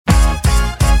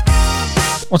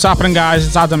What's happening, guys?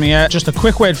 It's Adam here. Just a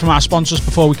quick word from our sponsors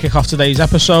before we kick off today's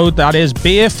episode. That is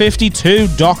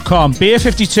beer52.com.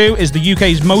 Beer52 is the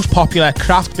UK's most popular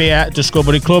craft beer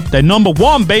discovery club. They're number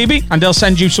one, baby. And they'll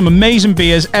send you some amazing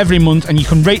beers every month, and you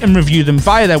can rate and review them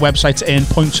via their website to earn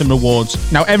points and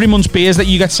rewards. Now, every month's beers that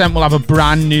you get sent will have a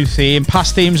brand new theme.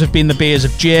 Past themes have been the beers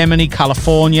of Germany,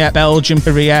 California, Belgium,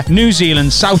 Korea, New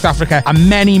Zealand, South Africa, and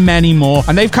many, many more.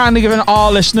 And they've kindly given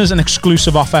our listeners an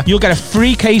exclusive offer. You'll get a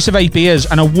free case of 8 beers,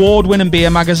 an award-winning beer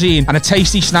magazine, and a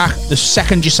tasty snack the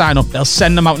second you sign up. They'll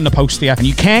send them out in the post to you, and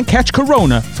you can't catch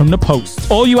Corona from the post.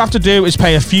 All you have to do is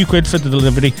pay a few quid for the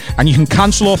delivery, and you can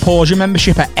cancel or pause your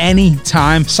membership at any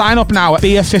time. Sign up now at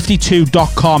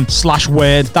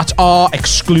beer52.com/word. That's our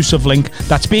exclusive link.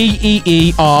 That's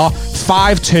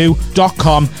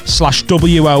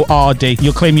beer52.com/WORD.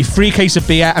 You'll claim your free case of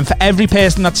beer, and for every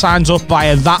person that signs up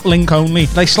via that link only,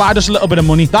 they slide us a little bit of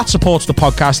money. That supports the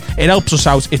podcast. It helps us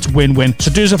out. It's win-win.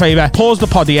 So do us a favour, pause the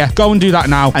pod here, go and do that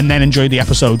now, and then enjoy the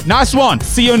episode. Nice one.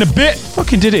 See you in a bit.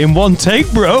 Fucking did it in one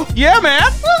take, bro. Yeah, man.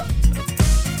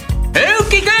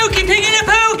 Okie dokie, piggy the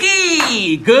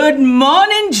pokey! Good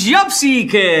morning, job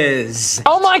seekers!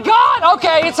 Oh my god!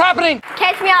 Okay, it's happening!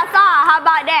 Catch me outside, how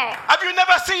about that? Have you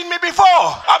never seen me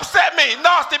before? Upset me,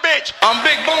 nasty bitch! I'm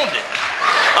big boned.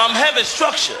 I'm heavy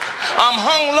structure. I'm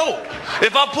hung low.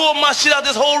 If I pull my shit out,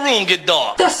 this whole room get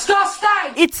dark.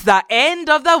 Disgusting! It's the end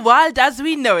of the world as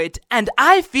we know it, and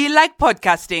I feel like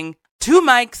podcasting. 2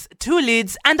 mics, 2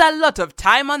 leads, and a lot of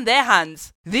time on their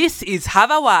hands. This is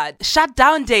Have a Word,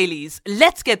 Shutdown Dailies.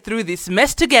 Let's get through this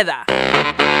mess together.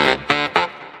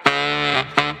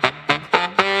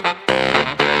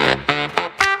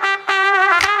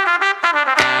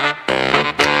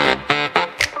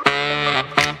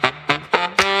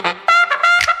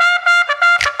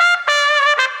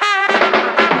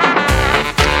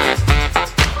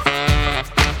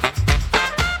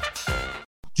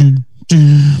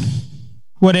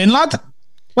 We're in, lad.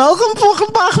 Welcome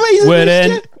fucking back, mate. We're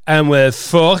in and we're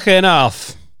fucking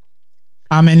off.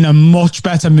 I'm in a much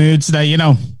better mood today, you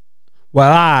know.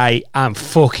 Well, I am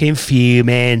fucking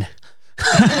fuming.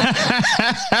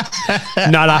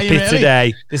 Not happy really?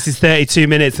 today. This is 32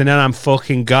 minutes and then I'm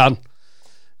fucking gone.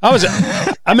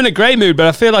 I'm in a great mood, but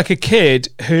I feel like a kid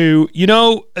who, you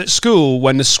know, at school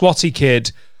when the swatty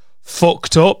kid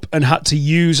fucked up and had to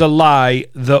use a lie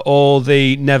that all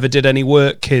the never did any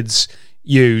work kids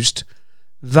used.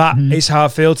 That is how I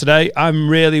feel today. I'm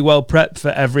really well prepped for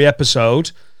every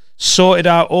episode, sorted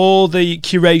out all the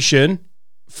curation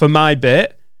for my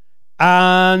bit,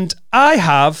 and I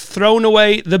have thrown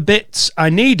away the bits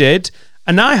I needed,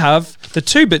 and I have the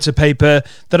 2 bits of paper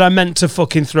that I meant to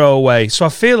fucking throw away. So I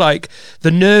feel like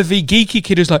the nervy, geeky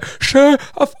kid who's like, sure,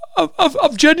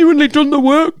 I've genuinely done the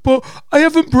work, but I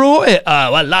haven't brought it.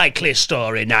 Oh, a likely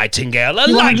story, Nightingale. A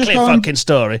likely fucking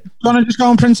story. You want to just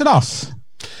go and print it off?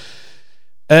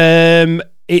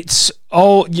 It's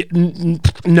all...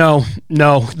 No.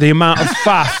 The amount of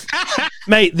faff...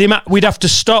 Mate, we'd have to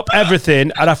stop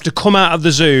everything. I'd have to come out of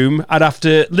the Zoom. I'd have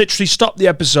to literally stop the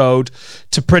episode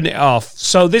to print it off.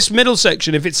 So this middle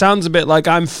section, if it sounds a bit like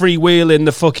I'm freewheeling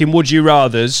the fucking would you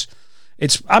rathers,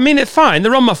 it's fine.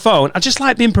 They're on my phone. I just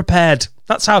like being prepared.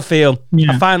 That's how I feel.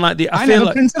 Yeah. I find like I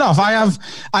never print it off. I have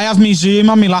my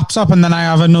Zoom on my laptop, and then I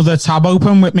have another tab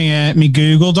open with me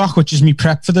Google Doc, which is me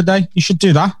prep for the day. You should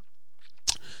do that.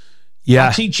 Yeah.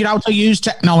 I'll teach you how to use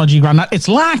technology, Grandad. It's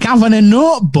like having a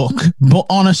notebook, but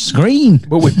on a screen.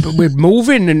 But we're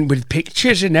moving and with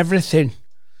pictures and everything.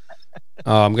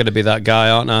 Oh, I'm going to be that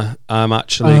guy, aren't I? I'm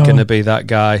actually going to be that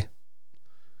guy.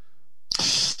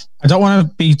 I don't want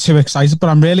to be too excited,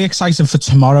 but I'm really excited for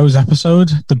tomorrow's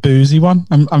episode, the boozy one.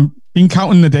 I'm been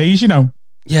counting the days, you know.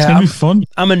 Yeah, it's going to be fun.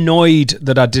 I'm annoyed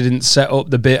that I didn't set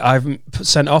up the bit I haven't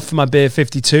sent off for my Beer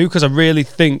 52, because I really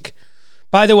think...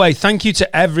 By the way, thank you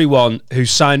to everyone who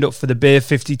signed up for the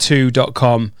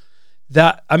beer52.com.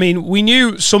 We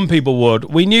knew some people would.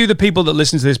 We knew the people that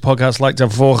listen to this podcast like to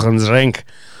fucking drink.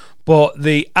 But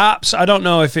the apps, I don't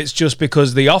know if it's just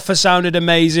because the offer sounded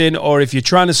amazing or if you're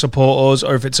trying to support us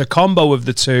or if it's a combo of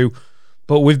the two.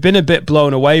 But we've been a bit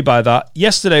blown away by that.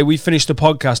 Yesterday, we finished the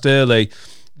podcast early.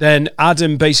 Then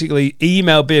Adam basically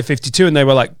emailed Beer52 and they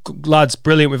were like, lads,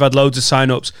 brilliant, we've had loads of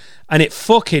sign-ups. And it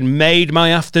fucking made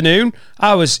my afternoon.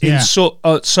 I was so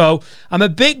I'm a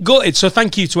bit gutted. So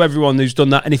thank you to everyone who's done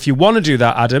that. And if you want to do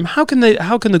that, Adam, how can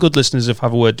the good listeners of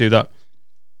Have a Word do that?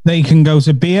 They can go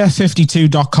to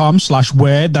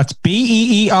beer52.com/word. That's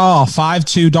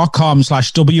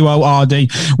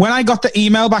beer52.com/WORD. When I got the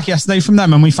email back yesterday from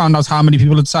them and we found out how many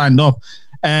people had signed up,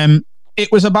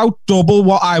 it was about double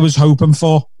what I was hoping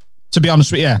for, to be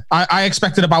honest with you. I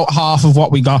expected about half of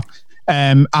what we got.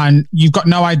 And you've got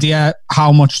no idea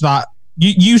how much that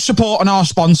you supporting our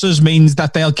sponsors means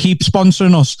that they'll keep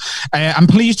sponsoring us. And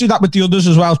please do that with the others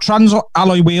as well. Trans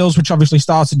Alloy Wheels, which obviously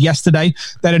started yesterday,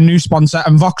 they're a new sponsor,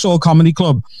 and Vauxhall Comedy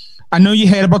Club. I know you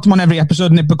hear about them on every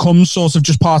episode and it becomes sort of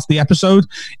just part of the episode.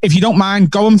 If you don't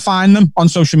mind, go and find them on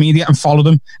social media and follow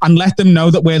them and let them know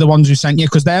that we're the ones who sent you,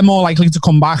 because they're more likely to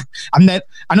come back. And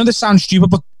I know this sounds stupid,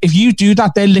 but if you do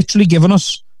that, they're literally giving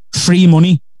us free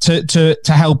money to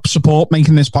help support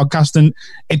making this podcast. And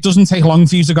it doesn't take long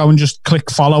for you to go and just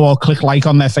click follow or click like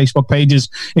on their Facebook pages.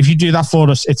 If you do that for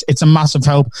us, it's a massive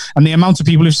help. And the amount of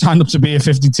people who've signed up to Beer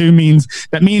 52 means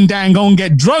that me and Dan go and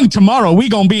get drunk tomorrow. We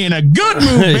gonna be in a good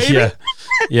mood, baby.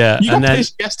 Yeah. You got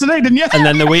pissed yesterday, didn't you? And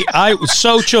then I was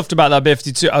so chuffed about that Beer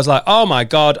 52. I was like, oh my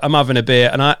God, I'm having a beer.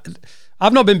 And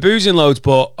I've not been boozing loads,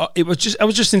 but I was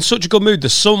just in such a good mood. The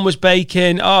sun was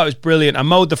baking. Oh, it was brilliant. I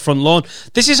mowed the front lawn.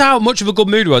 This is how much of a good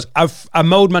mood it was. I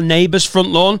mowed my neighbour's front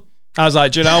lawn. I was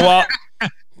like, do you know what?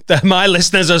 My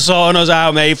listeners are sorting us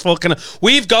out, mate.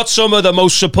 We've got some of the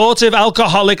most supportive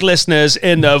alcoholic listeners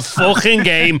in the fucking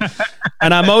game.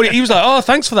 And I mowed it. He was like, oh,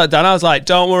 thanks for that, Dan. I was like,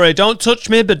 don't worry. Don't touch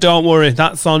me, but don't worry.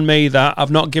 That's on me. That I've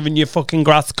not given you fucking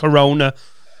grass corona.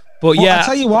 But well, yeah, I'll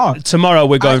tell you what. Tomorrow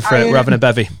we're going for it. We're having a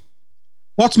bevy.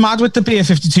 What's mad with the Beer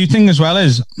 52 thing as well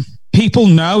is people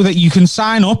know that you can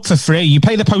sign up for free. You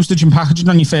pay the postage and packaging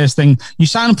on your first thing. You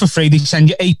sign up for free. They send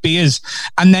you 8 beers.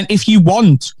 And then if you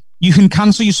want, you can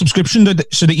cancel your subscription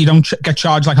so that you don't get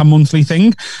charged like a monthly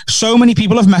thing. So many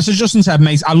people have messaged us and said,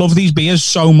 mate, I love these beers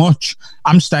so much.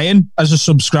 I'm staying as a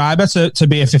subscriber to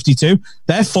Beer 52.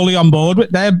 They're fully on board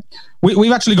with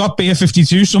We've actually got Beer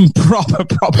 52, some proper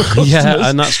customers. Yeah,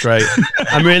 and that's great.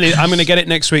 I'm going to get it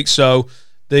next week. So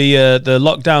the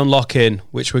lockdown lock-in,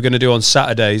 which we're going to do on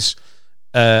Saturdays,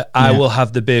 I will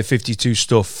have the Beer 52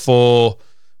 stuff for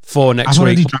next week. I've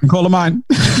already drank all of mine.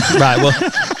 Right, well,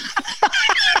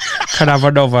 can have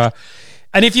another.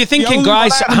 And if you're thinking,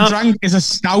 guys, I haven't drank is a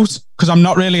stout, because I'm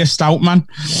not really a stout man.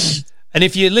 And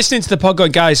if you're listening to the pod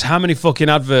going, guys, how many fucking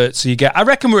adverts do you get? I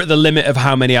reckon we're at the limit of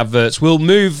how many adverts. We'll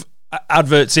move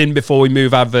adverts in before we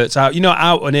move adverts out.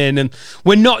 Out and in. And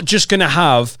we're not just going to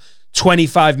have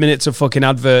 25 minutes of fucking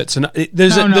adverts. And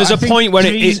there's a point when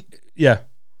yeah.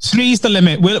 3's the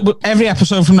limit. Every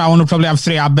episode from now on will probably have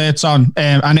 3 adverts on,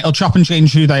 and it'll chop and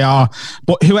change who they are.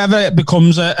 But whoever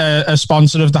becomes a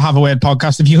sponsor of the Have a Word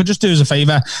podcast, if you could just do us a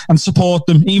favour and support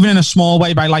them, even in a small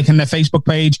way, by liking their Facebook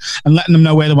page and letting them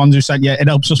know we're the ones who said, yeah, it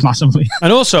helps us massively.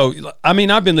 And also, I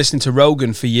mean, I've been listening to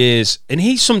Rogan for years, and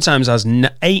he sometimes has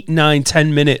 8, 9,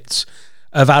 10 minutes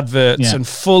of adverts and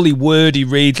fully wordy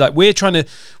reads. Like we're trying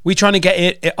to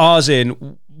get ours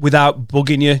in without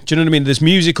bugging you. Do you know what I mean? There's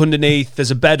music underneath,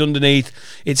 there's a bed underneath,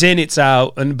 it's in, it's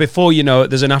out, and before you know it,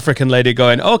 there's an African lady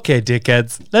going, okay,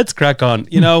 dickheads, let's crack on.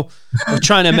 We're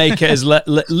trying to make it as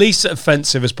least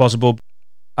offensive as possible.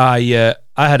 I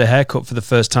had a haircut for the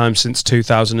first time since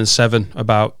 2007,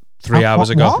 about 3 hours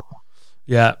ago. What?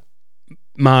 Yeah.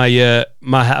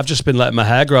 I've just been letting my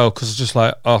hair grow because it's just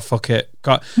like, oh, fuck it.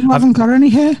 You haven't got any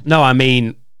hair? No, I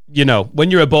mean,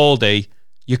 when you're a baldy,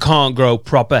 you can't grow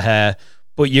proper hair,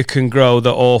 but you can grow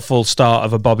the awful start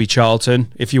of a Bobby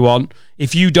Charlton if you want.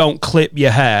 If you don't clip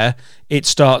your hair, it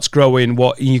starts growing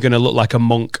you're going to look like a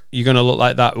monk. You're going to look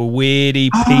like that weirdy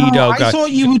pedo guy. I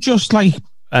thought you were just like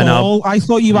bald. I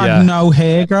thought you had no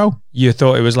hair grow. You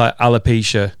thought it was like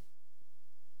alopecia.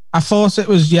 I thought it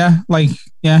was, yeah.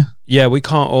 Yeah, we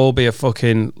can't all be a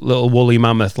fucking little woolly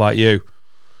mammoth like you.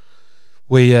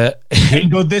 We ain't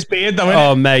good this beard though,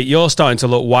 oh mate, you're starting to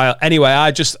look wild. Anyway, I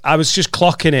was just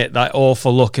clocking it, that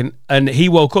awful looking, and he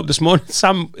woke up this morning.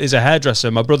 Sam is a hairdresser,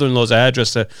 my brother-in-law's a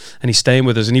hairdresser, and he's staying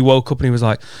with us, and he woke up and he was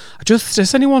like, I just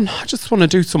want to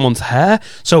do someone's hair.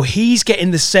 So he's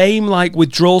getting the same like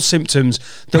withdrawal symptoms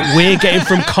that we're getting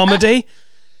from comedy.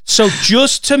 So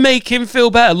just to make him feel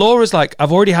better, Laura's like,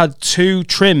 I've already had 2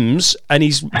 trims, and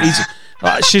she's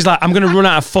like, I'm gonna run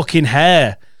out of fucking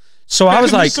hair. So I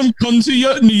was like, some cunt who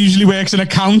usually works in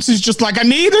accounts is just like, I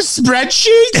need a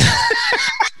spreadsheet.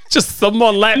 Just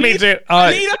someone let me do it.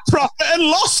 I need a profit and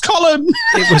loss column.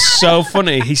 It was so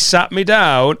funny. He sat me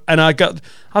down and I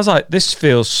was like, this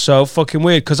feels so fucking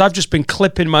weird because I've just been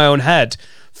clipping my own head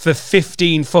for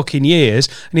 15 fucking years.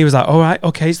 And he was like, all right,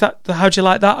 okay, how'd you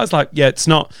like that? I was like, yeah, it's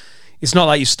not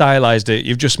like you stylized it.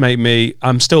 You've just made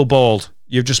I'm still bald.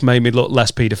 You've just made me look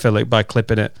less paedophilic by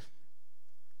clipping it.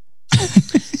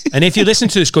 And if you listen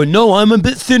to this going, no, I'm a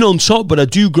bit thin on top, but I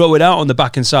do grow it out on the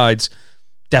back and sides,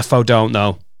 defo don't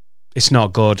know. It's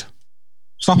not good.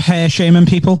 Stop hair shaming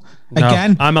people. No,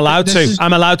 again. I'm allowed to.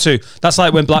 I'm allowed to. That's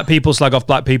like when black people slag off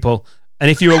black people.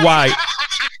 And if you were white,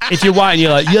 if you're white and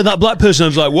you're like, yeah, that black person, I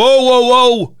was like,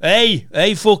 whoa,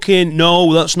 hey, fucking,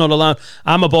 no, that's not allowed.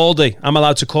 I'm a baldy. I'm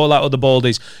allowed to call out other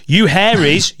baldies. You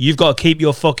hairies, you've got to keep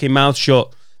your fucking mouth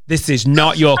shut. This is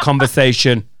not your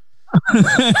conversation.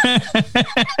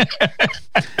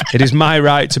 It is my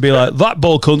right to be like, that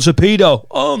bald cunt's a pedo.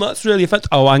 Oh, that's really offensive.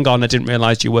 Oh, hang on, I didn't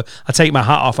realise you were. I take my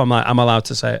hat off. I'm like, I'm allowed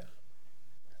to say it.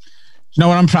 You know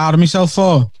what I'm proud of myself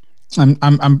for?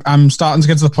 I'm starting to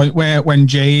get to the point where when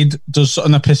Jade does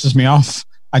something that pisses me off,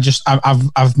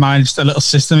 I've managed a little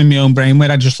system in my own brain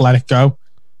where I just let it go,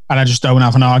 and I just don't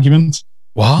have an argument.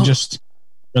 What? Just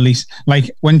release.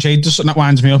 Like when Jade does something that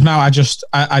winds me up now, I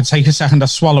take a second, I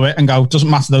swallow it and go, doesn't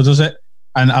matter though, does it?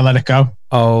 And I let it go.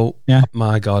 Oh yeah,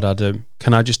 my God, Adam!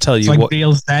 Can I just tell you it's like what?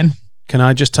 Deals then. Can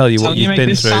I just tell you what you've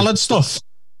been through? Salad stuff.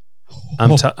 I'm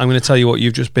going to tell you what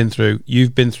you've just been through.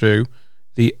 You've been through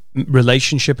the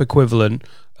relationship equivalent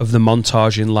of the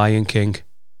montage in Lion King.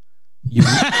 You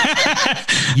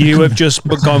have just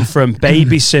gone from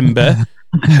baby Simba.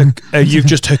 You've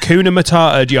just Hakuna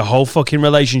Mata'd your whole fucking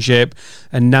relationship,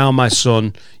 and now, my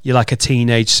son, you're like a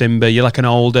teenage Simba. You're like an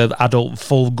older, adult,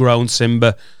 full-grown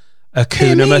Simba.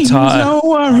 Hakuna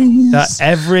Matata. That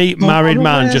every married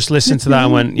man just listened to that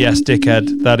and went, yes,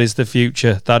 dickhead, that is the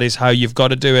future. That is how you've got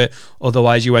to do it.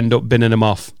 Otherwise, you end up binning them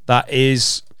off. That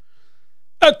is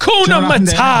Hakuna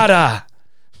Matata.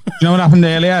 Do you know what happened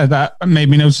earlier that made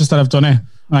me notice that I've done it?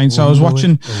 Right, so I was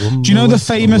watching. Do you know the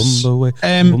famous? Go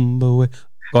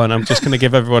on, I'm just going to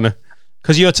give everyone a.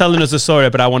 Because you're telling us the story,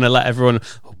 but I want to let everyone.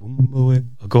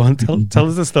 Go on, tell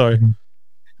us the story.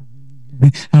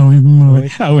 You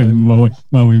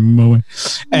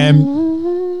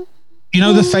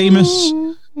know the famous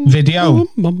video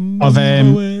of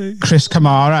Chris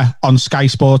Kamara on Sky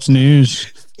Sports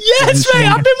News? Yes, mate,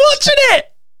 I've been watching it.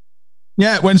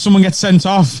 Yeah, when someone gets sent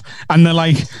off and they're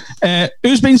like,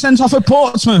 who's been sent off at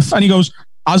Portsmouth? And he goes,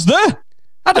 has there?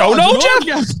 I don't know,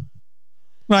 Jeff.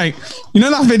 Right, you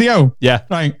know that video? Yeah.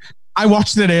 Right, I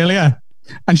watched it earlier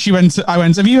and I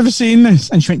went, have you ever seen this?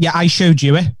 And she went, yeah, I showed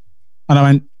you it. And I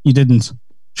went, you didn't?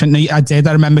 She went, no, I did.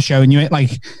 I remember showing you it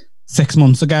like 6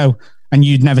 months ago and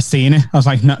you'd never seen it. I was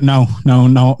like, no,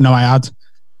 I had.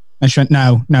 And she went,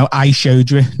 no, I showed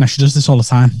you it. Now she does this all the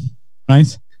time,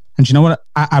 right? And you know what?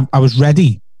 I was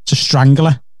ready to strangle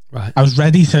her. Right. I was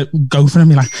ready to go for him.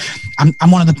 Be like,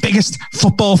 I'm one of the biggest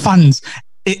football fans.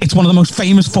 It's one of the most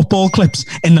famous football clips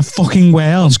in the fucking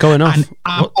world. What's going on? And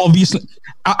obviously,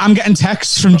 I'm getting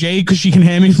texts from Jade because she can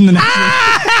hear me from the next room.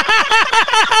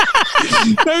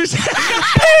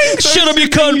 Shut up, you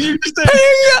cunt. Ping!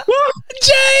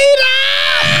 Jade!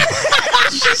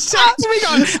 She said to me,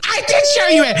 going, I did show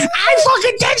you it. I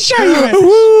fucking did show you it.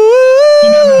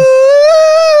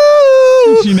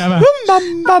 She never.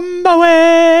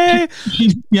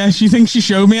 She thinks she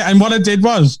showed me it. And what I did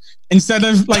was, instead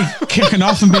of like kicking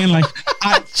off and being like,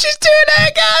 she's doing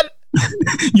it again.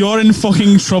 You're in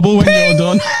fucking trouble when you're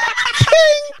done.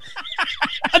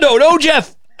 I don't know,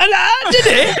 Jeff. And I did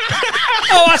it.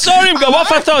 Oh, I saw him go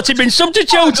off. I thought he'd been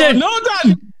substituted. No,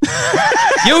 Dan.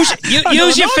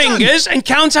 Use your fingers and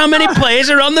count how many players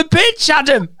are on the pitch,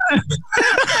 Adam.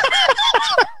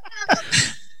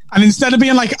 And instead of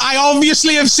being like, I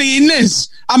obviously have seen this.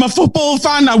 I'm a football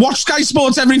fan. I watch Sky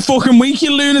Sports every fucking week,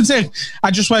 you lunatic. I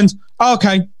just went, oh,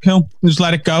 okay, cool. And just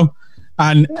let it go.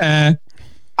 And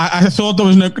I thought there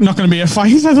was not going to be a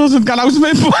fight. I thought it got out of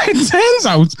it, but it turns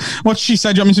out what she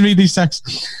said. You want me to read these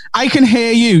texts? I can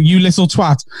hear you, you little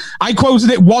twat. I quoted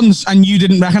it once and you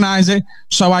didn't recognize it,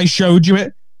 so I showed you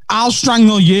it. I'll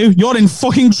strangle you. You're in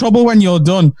fucking trouble when you're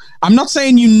done. I'm not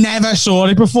saying you never saw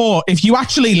it before. If you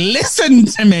actually listened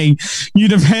to me,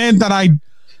 you'd have heard that I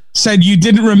said you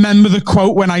didn't remember the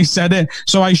quote when I said it,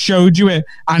 so I showed you it.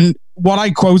 And what I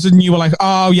quoted, and you were like,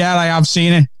 oh, yeah, I have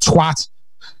seen it. Twat.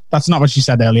 That's not what she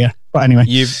said earlier. But anyway.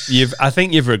 I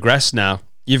think you've regressed now.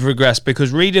 You've regressed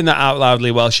because reading that out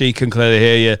loudly while she can clearly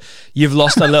hear you, you've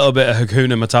lost a little bit of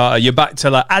Hakuna Matata. You're back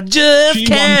to like, I just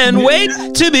can't wait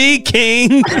to be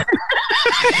king.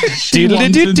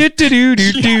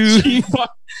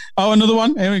 Oh, another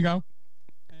one. Here we go.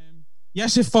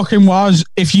 Yes, it fucking was.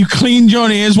 If you cleaned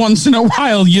your ears once in a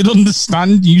while, you'd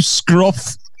understand, you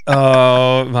scruff.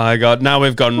 Oh my God! Now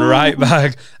we've gone right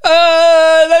back.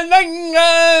 The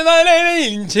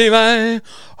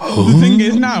thing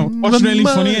is now, what's really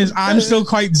funny is I'm still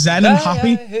quite zen and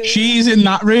happy. She's in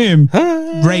that room,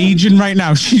 raging right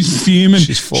now. She's fuming.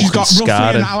 She's got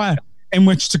roughly an hour in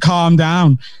which to calm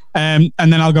down, and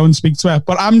then I'll go and speak to her.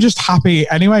 But I'm just happy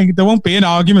anyway. There won't be an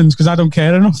argument because I don't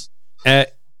care enough.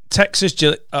 Texas,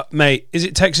 mate, is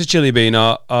it Texas Chili Bean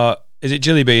or is it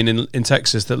Jilly Bean in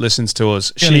Texas that listens to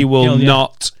us? She will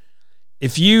not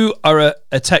if you are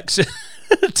a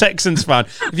Texans fan,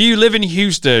 if you live in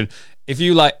Houston, if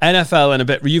you like NFL and a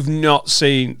bit, you've not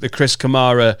seen the Chris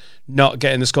Kamara not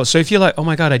getting the score. So if you're like, oh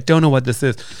my God, I don't know what this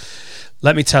is,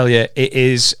 let me tell you, it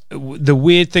is the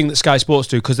weird thing that Sky Sports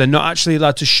do, because they're not actually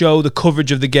allowed to show the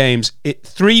coverage of the games. At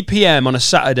 3 p.m. on a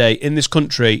Saturday in this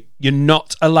country, you're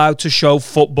not allowed to show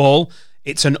football.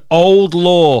 It's an old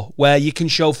law where you can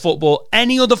show football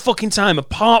any other fucking time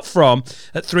apart from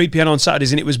at 3 p.m. on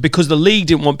Saturdays, and it was because the league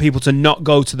didn't want people to not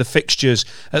go to the fixtures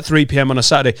at 3 p.m. on a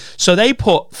Saturday. So they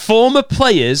put former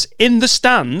players in the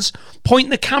stands,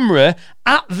 point the camera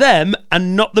at them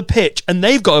and not the pitch, and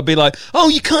they've got to be like, oh,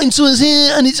 you're cutting to us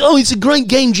here, and it's a great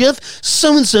game, Jeff.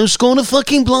 So-and-so scored a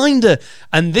fucking blinder.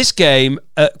 And this game,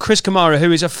 Chris Kamara,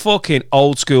 who is a fucking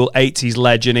old school 80s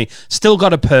legend, he still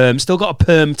got a perm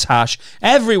tash.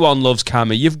 Everyone loves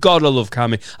Cammy. You've got to love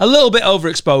Cammy. A little bit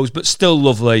overexposed, but still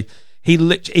lovely. He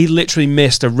literally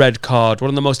missed a red card, one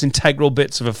of the most integral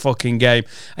bits of a fucking game.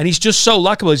 And he's just so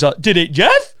likeable. He's like, did it,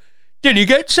 Jeff? Did you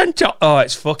get sent up? Oh,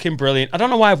 it's fucking brilliant. I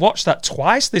don't know why I've watched that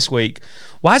twice this week.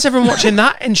 Why is everyone watching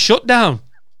that in Shutdown?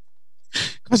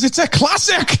 Because it's a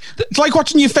classic. It's like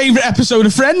watching your favourite episode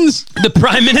of Friends. The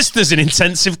Prime Minister's in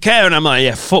intensive care, and I'm like,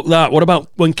 yeah, fuck that. What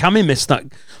about when Cammy missed that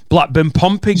Blackburn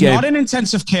Pompey game? He's not in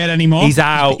intensive care anymore. He's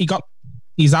out.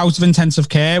 He's out of intensive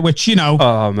care, which,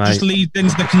 just leads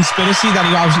into the conspiracy that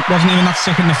he wasn't even that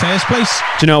sick in the first place.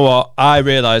 Do you know what? I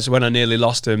realised when I nearly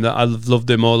lost him that I've loved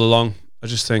him all along. I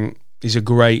just think he's a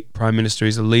great Prime Minister.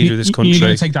 He's the leader of this country. You're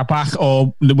going to take that back,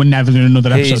 or we're never doing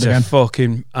another episode again?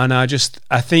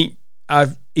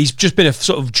 He's just been a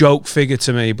sort of joke figure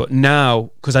to me, but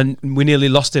now, because we nearly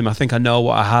lost him, I think I know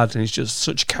what I had, and he's just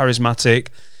such charismatic.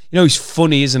 He's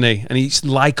funny, isn't he? And he's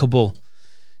likeable,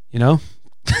 Your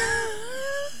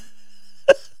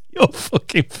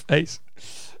fucking face.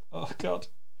 Oh, God.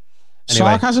 Anyway.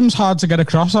 Sarcasm's hard to get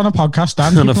across on a podcast,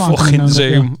 Dan. On a fucking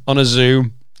Zoom. On a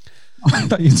Zoom.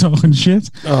 That you're talking shit.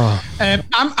 Oh. I'm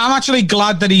actually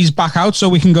glad that he's back out, so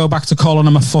we can go back to calling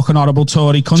him a fucking horrible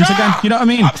Tory cunt again. You know what I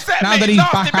mean? Now that he's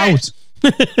back out.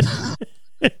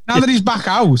 Now that he's back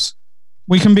out,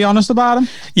 we can be honest about him.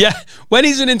 Yeah, when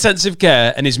he's in intensive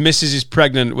care and his missus is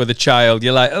pregnant with a child,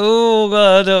 you're like, oh,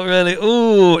 God, I don't really.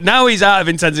 Oh, now he's out of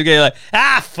intensive care. You're like,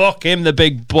 fuck him, the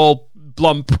big bald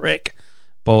blonde prick.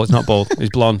 Bald, it's not bald. He's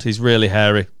blonde. He's really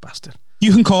hairy, bastard.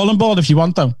 You can call him bald if you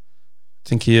want, though. I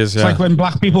think he is, yeah. It's like when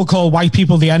black people call white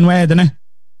people the N-word, isn't it?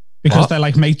 Because they're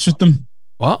like mates with them.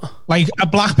 What? Like a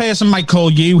black person might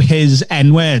call you his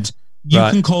N-word. You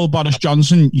can call Boris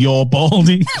Johnson your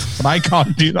baldy, but I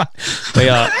can't do that. We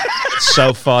are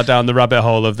so far down the rabbit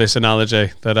hole of this analogy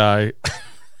that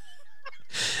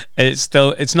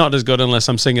it's not as good unless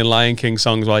I'm singing Lion King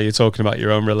songs while you're talking about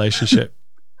your own relationship.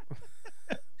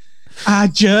 I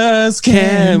just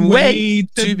can't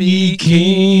wait to be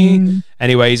king.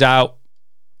 Anyway, he's out.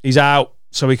 He's out,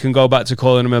 so we can go back to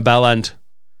calling him a bellend.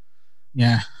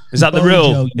 Yeah. Is that the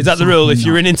rule? Is that the rule? If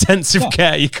you're in intensive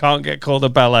care, you can't get called a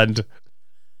bellend.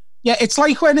 Yeah, it's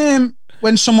like when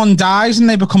someone dies and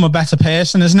they become a better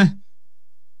person, isn't it?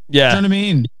 Yeah. Do you know what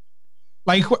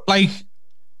I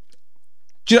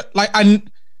mean?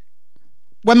 And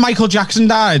when Michael Jackson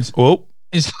died,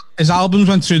 his albums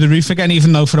went through the roof again,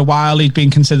 even though for a while he'd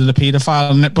been considered a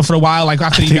paedophile. But for a while,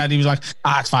 after he died, he was like,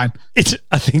 it's fine.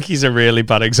 I think he's a really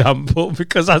bad example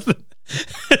because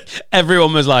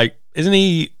everyone was like, isn't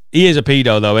he? He is a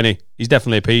pedo, though, isn't he? He's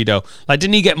definitely a pedo. Like,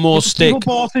 didn't he get more stick?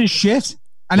 People bought his shit,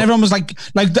 and everyone was like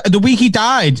the week he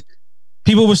died,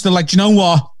 people were still like, do you know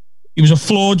what? He was a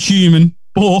flawed human,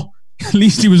 but at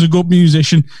least he was a good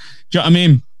musician. Do you know what I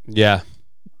mean? Yeah,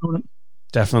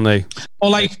 definitely. Or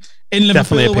like in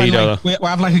Liverpool, definitely a pedo. When we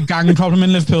have like a gang problem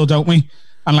in Liverpool, don't we?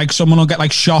 And like someone will get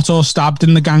like shot or stabbed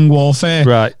in the gang warfare,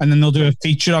 right? And then they'll do a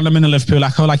feature on him in the Liverpool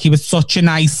Echo, like he was such a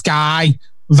nice guy,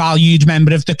 valued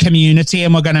member of the community,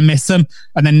 and we're going to miss him.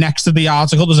 And then next to the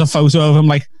article, there's a photo of him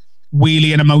like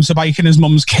wheeling a motorbike in his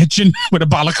mum's kitchen with a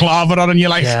balaclava on, and you're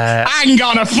like, hang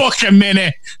on a fucking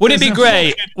minute. Wouldn't it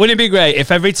be great if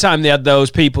every time they had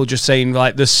those people just saying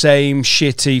like the same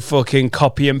shitty fucking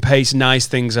copy and paste nice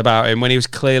things about him when he was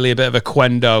clearly a bit of a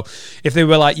quendo, if they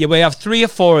were like, yeah, we have 3 or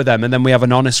 4 of them and then we have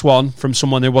an honest one from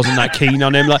someone who wasn't that keen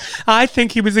on him, like, I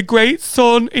think he was a great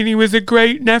son and he was a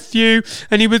great nephew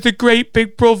and he was a great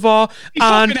big brother,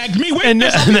 and then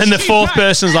the 4th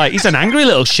person's like, he's an angry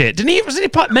little shit, didn't he?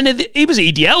 He was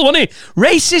EDL, wasn't he?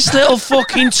 Racist little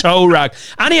fucking toe rag.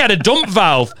 And he had a dump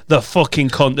valve, the fucking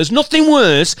cunt. There's nothing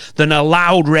worse than a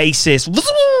loud racist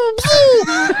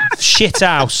shit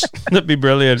house. That'd be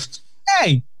brilliant.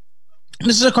 Hey,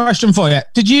 This is a question for you.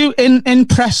 Did you, in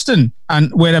Preston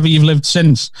and wherever you've lived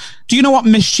since, do you know what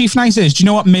Mischief Night is? Do you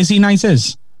know what Mizzy Night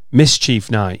is? Mischief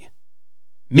Night.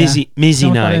 Mizzy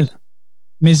Night.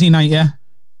 Mizzy Night, yeah.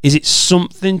 Is it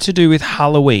something to do with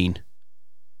Halloween?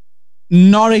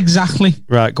 Not exactly.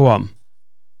 Right, go on.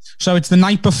 So it's the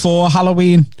night before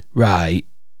Halloween. Right.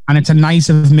 And it's a night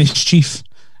of mischief.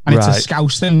 And it's a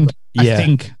Scouse thing, Yeah.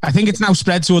 I think it's now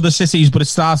spread to other cities, but it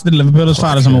started in Liverpool as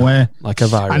far as I'm aware. Like a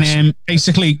virus. And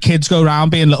basically kids go around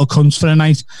being little cunts for a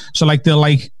night. So like they'll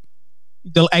egg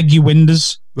your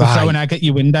windows. They'll throw an egg at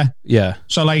your window. Yeah.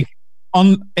 So like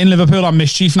in Liverpool on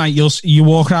Mischief Night, you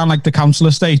walk around like the council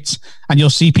estates and you'll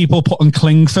see people putting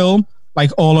cling film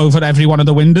like all over every one of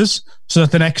the windows so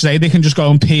that the next day they can just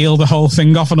go and peel the whole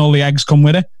thing off and all the eggs come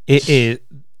with it. It is.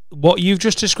 What you've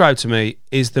just described to me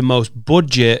is the most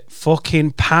budget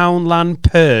fucking Poundland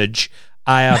purge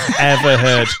I have ever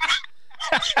heard.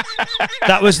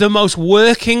 That was the most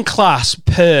working class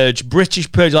purge,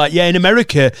 British purge. Like, yeah, in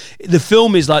America, the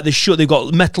film is like they've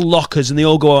got metal lockers and they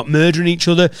all go out murdering each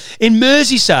other. In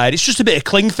Merseyside, it's just a bit of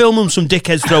cling film and some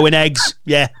dickheads throwing eggs.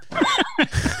 Yeah.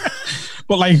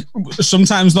 But like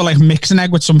sometimes they'll like mix an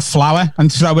egg with some flour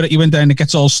and throw it at your window and it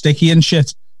gets all sticky and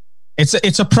shit.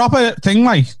 It's a proper thing,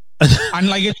 like. And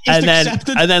like it's just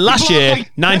accepted. And then last year,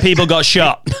 9 people got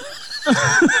shot.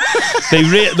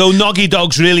 Those noggy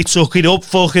dogs really took it up.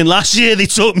 Fucking last year, they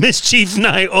took Mischief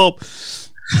Night up.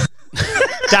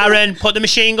 Darren, put the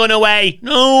machine gun away.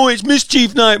 No, it's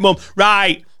Mischief Night, Mum.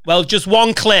 Right. Well, just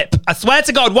one clip. I swear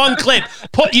to God, one clip.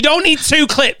 You don't need 2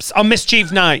 clips on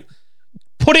Mischief Night.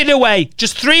 Put it away.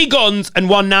 Just 3 guns and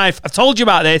 1 knife. I've told you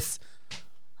about this.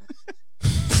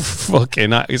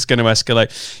 Fucking, it's going to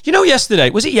escalate. You know,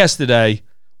 was it yesterday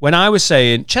when I was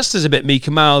saying Chester's a bit meek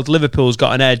and mild, Liverpool's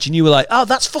got an edge, and you were like, oh,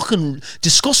 that's fucking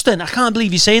disgusting. I can't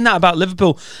believe you're saying that about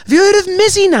Liverpool. Have you heard of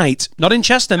Mizzy Night? Not in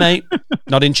Chester, mate.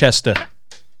 Not in Chester.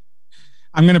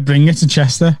 I'm going to bring it to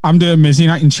Chester. I'm doing Mizzy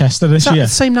Night in Chester this year. The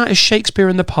same night as Shakespeare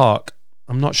in the Park?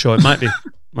 I'm not sure. It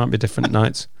might be different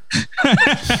nights.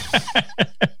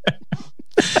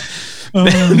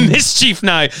 Mischief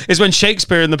Night is when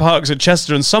Shakespeare in the Park's at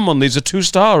Chester and someone leaves a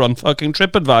 2-star on fucking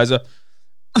TripAdvisor.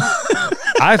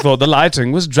 I thought the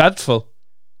lighting was dreadful.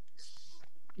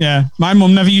 Yeah, my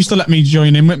mum never used to let me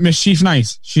join in with Mischief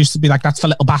Night. She used to be like, that's for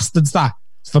little bastards, that.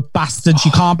 It's for bastards.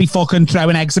 You can't be fucking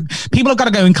throwing eggs. People have got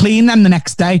to go and clean them the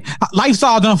next day. Life's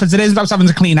hard enough as it is without having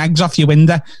to clean eggs off your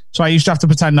window. So I used to have to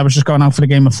pretend I was just going out for the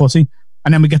game of footy.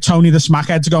 And then we get Tony the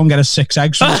Smackhead to go and get us 6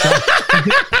 eggs from the shop.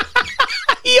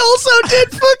 He also did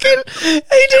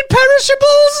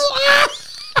perishables.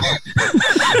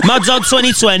 Mods on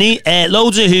 2020,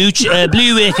 loads of hooch,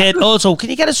 blue wicket. Also, can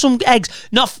you get us some eggs?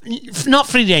 Not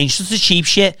free range, just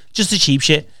the cheap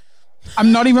shit.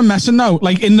 I'm not even messing though.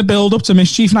 Like in the build up to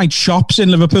Mischief Night, shops in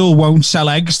Liverpool won't sell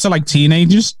eggs to like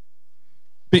teenagers.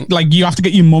 Like you have to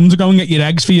get your mum to go and get your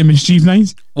eggs for your Mischief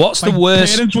Night. What's like, the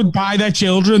worst? Parents would buy their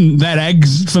children their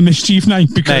eggs for Mischief Night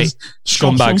because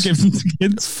shops won't give them to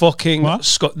kids. Fucking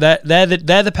they're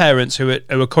the parents who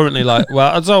are currently like,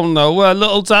 well, I don't know where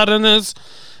little Darren is.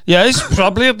 Yeah, he's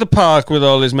probably at the park with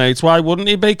all his mates. Why wouldn't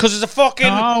he be? Because there's a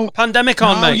fucking pandemic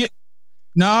on, mate.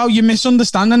 You're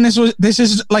misunderstanding. This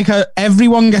is like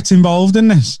everyone gets involved in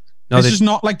this. No, this is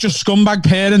not like just scumbag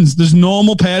parents. There's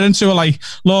normal parents who are like,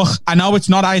 look, I know it's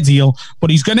not ideal, but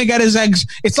he's going to get his eggs.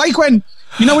 It's like when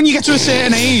you get to a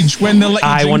certain age when they'll let you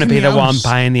I want to be the one house.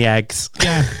 buying the eggs.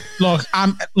 Yeah. Look,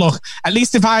 at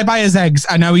least if I buy his eggs,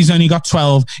 I know he's only got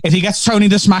 12. If he gets Tony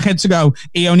the Smackhead to go,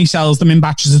 he only sells them in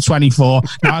batches of 24.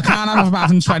 Now, I can't have about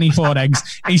him 24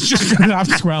 eggs. He's just going to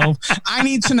have 12. I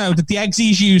need to know that the eggs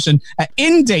he's using are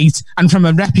in date and from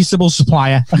a reputable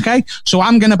supplier, okay? So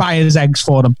I'm going to buy his eggs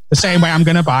for him the same way I'm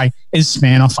going to buy his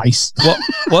Smirnoff Ice.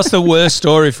 What's the worst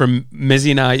story from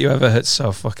Mizzy Night you ever heard?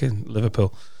 So fucking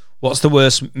Liverpool. What's the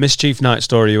worst Mischief Night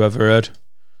story you ever heard?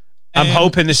 I'm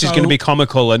hoping this is going to be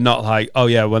comical and not like, oh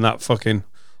yeah, when that fucking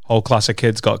whole class of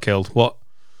kids got killed. What?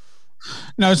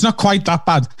 No, it's not quite that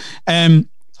bad. There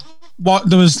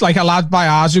was like a lad by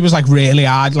ours who was like really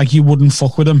hard, like you wouldn't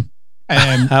fuck with him.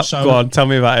 Go on, tell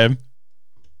me about him.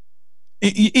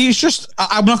 He's just,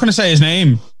 I'm not going to say his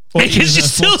name. Because you're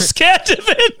still scared of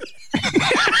him.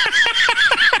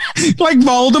 Like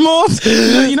Voldemort.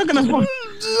 You're not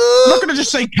going to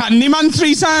just say Candyman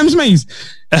 3 times, mate.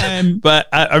 But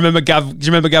I remember do you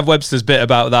remember Gav Webster's bit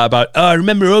about that? About I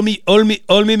remember all me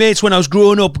mates when I was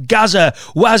growing up, Gaza,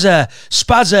 Wazza,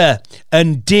 Spazza,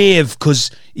 and Dave,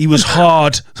 because he was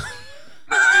hard.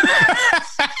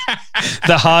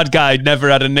 The hard guy never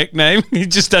had a nickname. He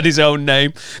just had his own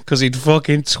name because he'd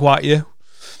fucking twat you.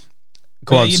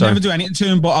 Go on, you sorry. never do anything to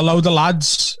him, but a load of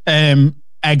lads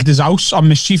egged his house on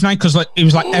mischief night because he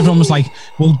was like, everyone was like,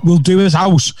 we'll do his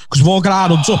house because we've all got our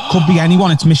hoods up. Could be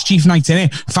anyone. It's mischief night,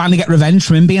 innit? Finally get revenge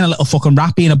for him being a little fucking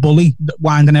rat, being a bully,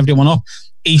 winding everyone up.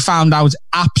 He found out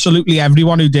absolutely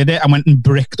everyone who did it and went and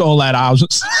bricked all their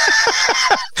houses.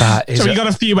 So he got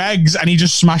a few eggs and he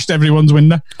just smashed everyone's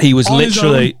window. He was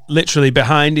literally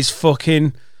behind his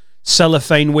fucking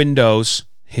cellophane windows.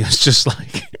 He was just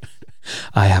like,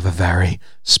 I have a very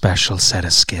special set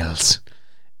of skills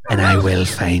and I will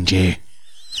find you.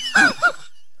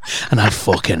 And I'll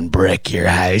fucking brick your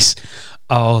house.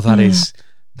 Oh, that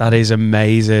is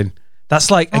amazing. That's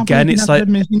like, again, it's like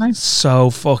so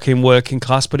fucking working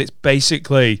class, but it's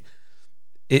basically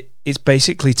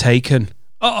taken.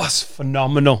 Oh, it's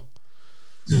phenomenal.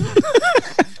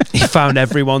 He found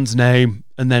everyone's name,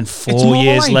 and then 4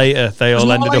 years later, they all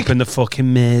ended up in the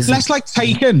fucking maze. Less like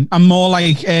Taken and more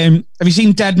like, have you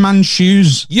seen Dead Man's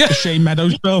Shoes? Yeah. The Shane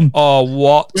Meadows film. Oh,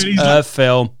 what a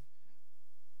film.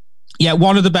 Yeah,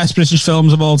 one of the best British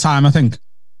films of all time, I think.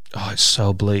 Oh, it's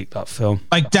so bleak, that film.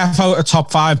 Like, defo a top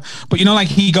 5. But, like,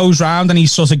 he goes round and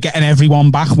he's sort of getting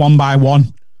everyone back one by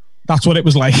one. That's what it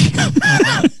was like.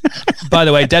 By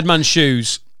the way, Dead Man's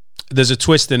Shoes, there's a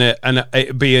twist in it, and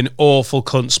it'd be an awful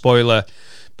cunt spoiler.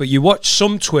 But you watch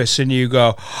some twists and you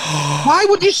go, why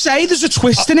would you say there's a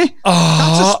twist in it?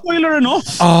 That's a spoiler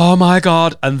enough. Oh, my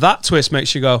God. And that twist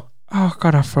makes you go, oh,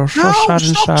 God, I feel so sad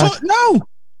inside. No,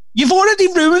 you've already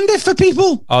ruined it for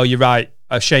people. Oh, you're right.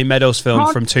 A Shane Meadows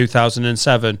film from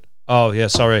 2007. Oh, yeah,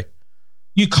 sorry.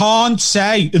 You can't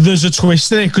say there's a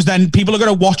twist in it because then people are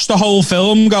going to watch the whole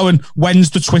film going,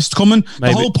 when's the twist coming?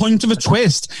 Maybe. The whole point of a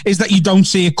twist is that you don't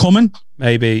see it coming.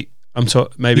 Maybe I'm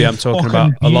talking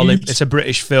about a lollipop. It's a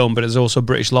British film, but there's also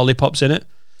British lollipops in it.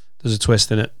 There's a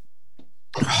twist in it.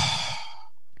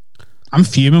 I'm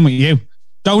fuming with you.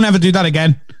 Don't ever do that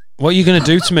again. What are you going to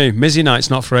do to me? Mizzy night's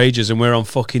not for ages and we're on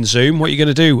fucking Zoom. What are you going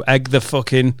to do? Egg the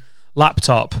fucking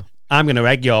laptop? I'm going to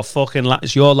egg your fucking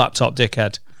it's your laptop,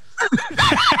 dickhead.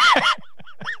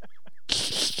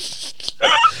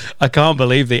 I can't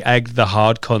believe they egged the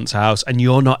hard cunt's house and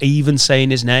you're not even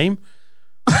saying his name.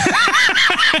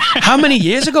 How many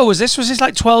years ago was this? Was this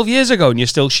like 12 years ago and you're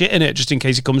still shitting it just in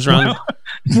case he comes around?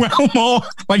 Well, more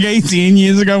like 18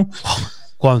 years ago.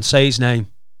 Go on, say his name.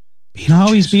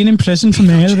 He's been in prison for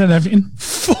murder and everything.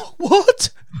 What?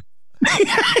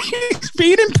 He's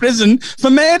been in prison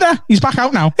for murder. He's back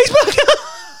out now. He's back out.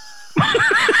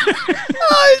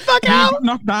 He's back out. He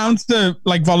knocked down to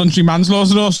like voluntary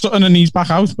manslaughter or something, and he's back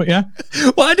out. But yeah,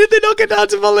 why did they knock it down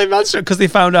to voluntary manslaughter? Because they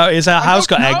found out his house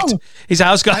got egged. His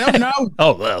house got. I don't know.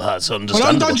 Oh well, that's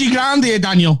understandable. Well, on dodgy ground here,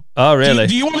 Daniel. Oh really?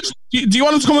 Do you want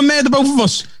him to come and murder both of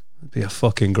us? It'd be a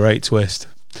fucking great twist.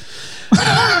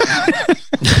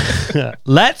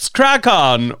 Let's crack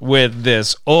on with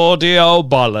this audio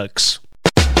bollocks.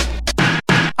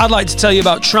 I'd like to tell you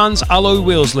about Trans Alloy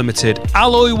Wheels Limited.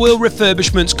 Alloy wheel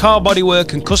refurbishments, car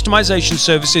bodywork and customisation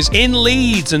services in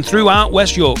Leeds and throughout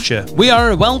West Yorkshire. We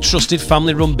are a well-trusted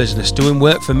family-run business doing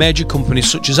work for major companies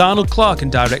such as Arnold Clark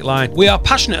and Direct Line. We are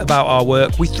passionate about our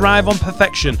work. We thrive on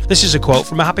perfection. This is a quote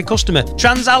from a happy customer.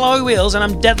 Trans Alloy Wheels, and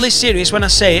I'm deadly serious when I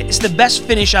say it, it's the best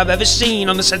finish I've ever seen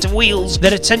on a set of wheels.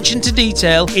 Their attention to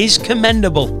detail is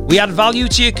commendable. We add value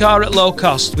to your car at low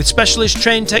cost with specialist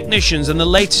trained technicians and the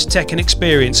latest tech and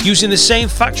experience. Using the same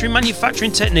factory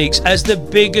manufacturing techniques as the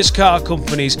biggest car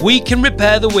companies, we can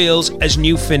repair the wheels as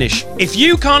new finish. If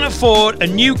you can't afford a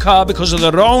new car because of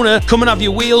their owner, come and have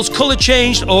your wheels colour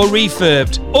changed or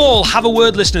refurbed. All Have a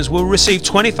Word listeners will receive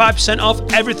 25% off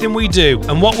everything we do,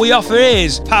 and what we offer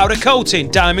is powder coating,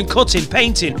 diamond cutting,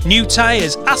 painting, new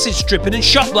tyres, acid stripping and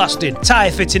shot blasting, tyre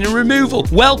fitting and removal,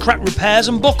 well crack repairs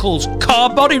and buckles,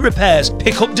 car body repairs,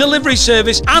 pick-up delivery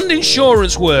service and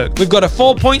insurance work. We've got a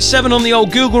 4.7 on the old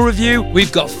Google review.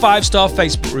 We've got 5-star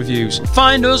Facebook reviews.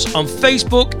 Find us on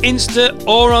Facebook, Insta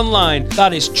or online.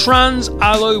 That is Trans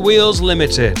Alloy Wheels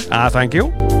Limited. Thank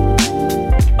you.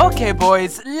 Okay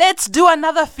boys, let's do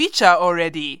another feature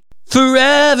already.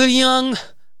 Forever young,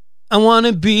 I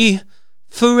wanna be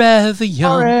forever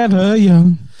young. Forever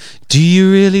young. Do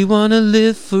you really wanna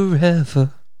live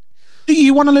forever? Do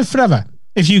you want to live forever?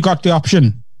 If you got the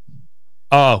option.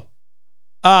 Oh.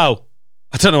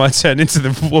 I don't know why I turned into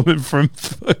the woman from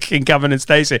fucking Gavin and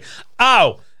Stacey.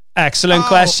 Oh, excellent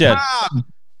question.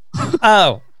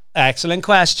 Excellent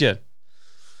question.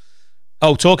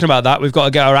 Oh, talking about that, we've got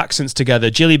to get our accents together.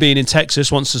 Jilly Bean in Texas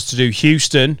wants us to do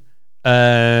Houston.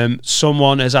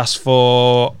 Someone has asked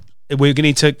for... We're going to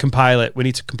need to compile it. We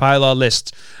need to compile our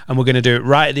list, and we're going to do it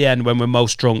right at the end when we're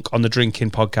most drunk on the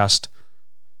drinking podcast.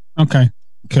 Okay,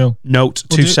 cool. Note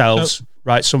to selves.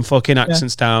 Write some fucking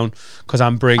accents down because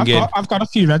I'm bringing. I've got a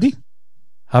few ready.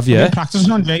 Have you? I've been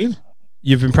practicing on Jade.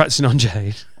 You've been practicing on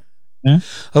Jade. Yeah.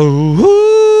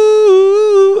 Oh,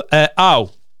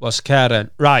 what's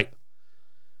Karen? Right.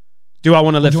 Do I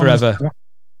want to live forever?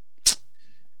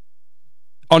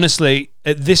 Honestly,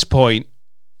 at this point,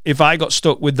 if I got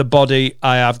stuck with the body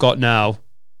I have got now,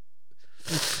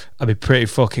 I'd be pretty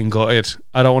fucking gutted.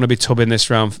 I don't want to be tubbing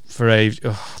this around for age,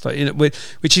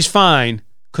 which is fine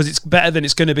because it's better than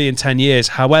it's going to be in 10 years.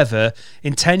 However,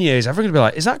 in 10 years, everyone's going to be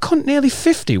like, is that cunt nearly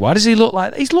 50? Why does he look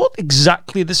like that? He's looked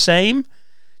exactly the same.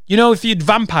 You know, if you'd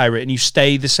vampire it and you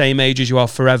stay the same age as you are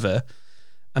forever,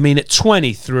 I mean, at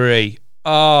 23,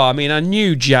 I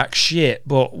knew jack shit,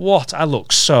 but what? I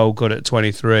look so good at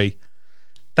 23.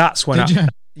 That's when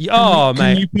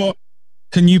mate.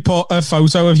 Can you put a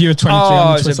photo of you at 23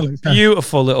 on the Twitter? It's a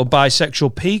beautiful little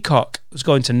bisexual peacock. I was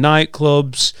going to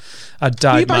nightclubs. I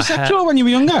dyed my hair. Were you bisexual when you were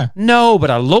younger? No, but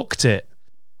I looked it.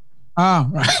 Oh,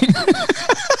 right.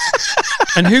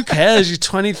 And who cares? You're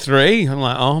 23. I'm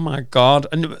like, oh my God.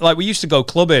 And like, we used to go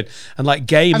clubbing and like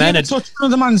gay men had touched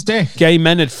another man's dick. Gay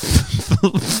men had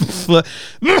Have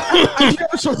you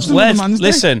ever touched another man's dick?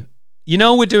 Listen, you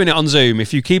know we're doing it on Zoom.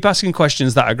 If you keep asking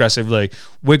questions that aggressively,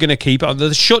 we're going to keep it on.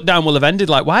 The shutdown will have ended.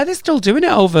 Like, why are they still doing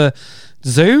it over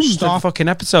Zoom? Stop fucking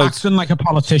episodes. Acting like a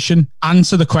politician.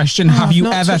 Answer the question. Have you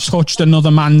ever touched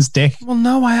another man's dick? Well,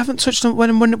 no, I haven't touched.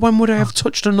 When would I have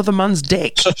touched another man's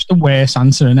dick? Such the worst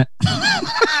answer, innit?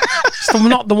 It's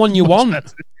not the one you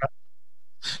want.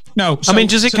 No. I mean,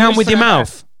 does it count with your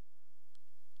mouth?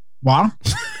 What?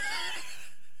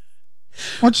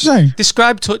 What'd you say?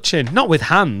 Describe touching, not with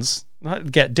hands.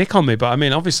 I'd get dick on me, but I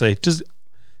mean, obviously, just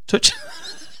touch.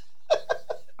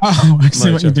 Oh, I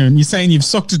see what you're doing. You're saying you've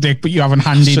sucked a dick, but you haven't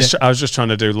handied it. I was just trying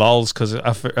to do lols because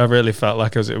I really felt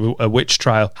like it was a witch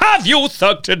trial. Have you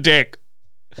sucked a dick?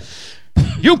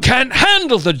 You can't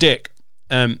handle the dick.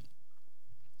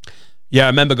 Yeah, I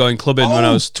remember going clubbing when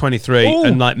I was 23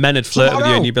 and like men had flirted with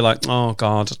you and you'd be like, oh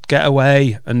God, get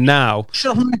away. And now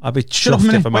I'd be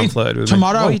chuffed if a man flirted with me.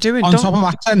 Tomorrow, what are you doing? on top of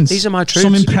accents, these are my troops.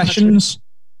 Some impressions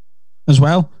as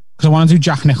well, because I want to do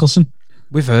Jack Nicholson.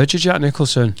 We've heard you, Jack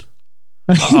Nicholson.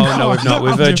 No, we've not.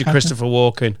 We've heard you, Christopher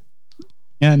Walken.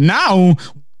 Yeah, now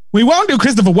we won't do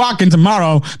Christopher Walken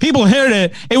tomorrow. People heard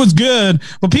it. It was good,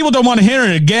 but people don't want to hear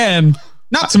it again.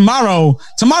 Not tomorrow.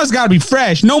 Tomorrow's got to be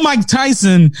fresh. No Mike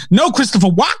Tyson. No Christopher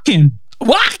Walken.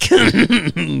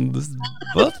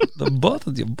 both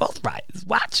of you, both right.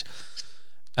 Watch.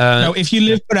 No, if you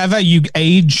live forever, you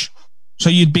age. So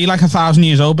you'd be like 1,000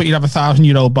 years old, but you'd have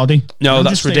 1,000-year-old body. No,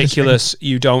 that's ridiculous.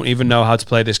 You don't even know how to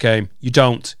play this game. You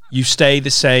don't. You stay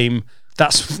the same.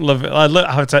 That's love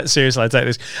it. Seriously, I take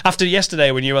this. After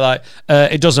yesterday when you were like,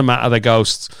 it doesn't matter, they're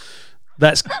ghosts.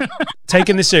 That's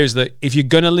taking this seriously. If you're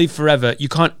going to live forever, you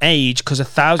can't age because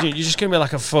 1,000, you're just going to be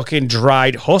like a fucking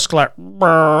dried husk. Like,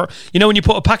 you know, when you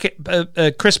put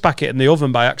a crisp packet in the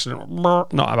oven by accident,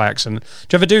 not by accident.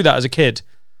 Do you ever do that as a kid?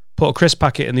 Put a crisp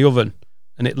packet in the oven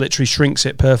and it literally shrinks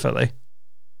it perfectly.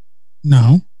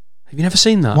 No. Have you never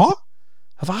seen that? What?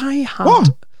 Have I had? What?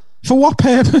 For what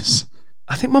purpose?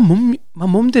 I think my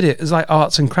mum did it as like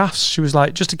arts and crafts. She was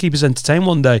like, just to keep us entertained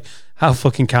one day. How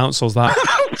fucking council's that?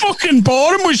 How fucking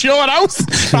boring was your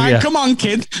house? Right, Yeah. come on,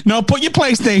 kid. No, put your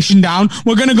PlayStation down.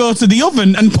 We're going to go to the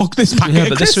oven and cook this packet Yeah, of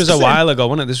but this was crisps a while ago,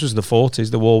 wasn't it? This was the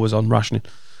 40s. The war was on rationing.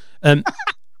 I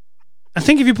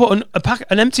think if you put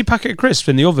an empty packet of crisps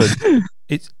in the oven,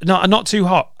 it's not too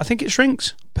hot. I think it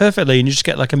shrinks perfectly, and you just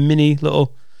get like a mini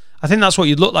little. I think that's what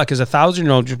you'd look like as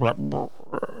 1,000-year-old. Just like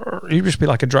you just be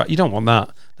like a dry. You don't want that.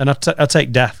 Then I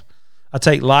take death. I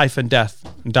take life and death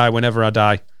and die whenever I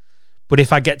die. But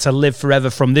if I get to live forever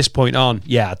from this point on,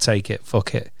 yeah, I'd take it.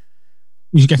 Fuck it.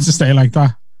 You get to stay like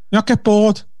that. You not get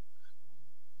bored.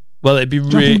 Well, it'd be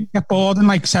really get bored in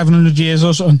like 700 years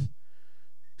or something.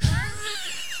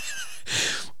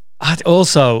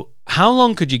 Also, how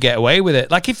long could you get away with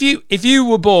it? Like if you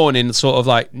were born in sort of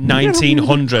like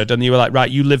 1900 and you were like, right,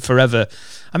 you live forever.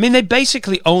 I mean, they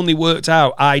basically only worked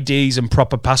out IDs and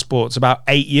proper passports about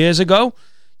 8 years ago.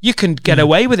 You can get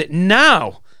away with it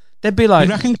now. They'd be like,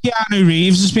 you reckon Keanu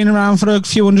Reeves has been around for a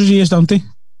few hundred years, don't he?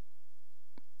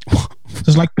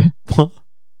 There's like what?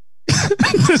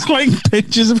 There's like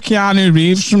pictures of Keanu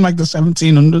Reeves from like the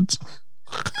 1700s.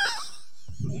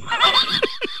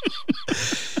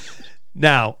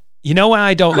 Now, you know why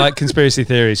I don't like conspiracy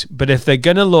theories, but if they're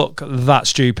going to look that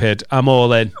stupid, I'm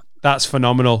all in. That's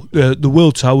phenomenal. The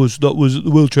World Towers, that was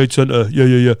the World Trade Center.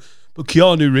 Yeah. But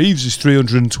Keanu Reeves is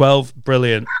 312.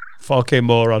 Brilliant. Fucking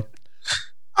moron.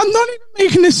 I'm not even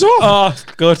making this up. Oh,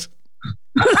 good.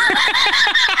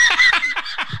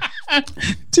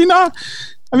 Do you not?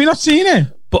 Have you not seen it?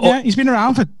 But yeah, he's been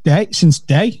around since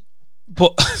day.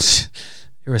 But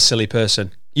you're a silly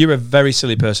person. You're a very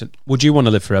silly person. Would you want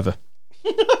to live forever?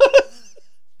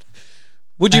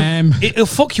 Would you? It'll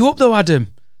fuck you up though,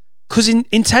 Adam. Because in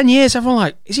 10 years, everyone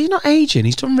like, is he not aging?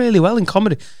 He's done really well in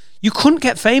comedy. You couldn't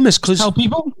get famous because... Tell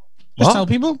people. Just tell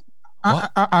people.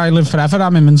 I live forever.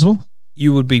 I'm invincible.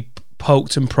 You would be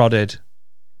poked and prodded.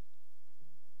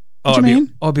 What do you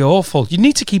mean? It'd be awful. You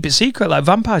need to keep it secret, like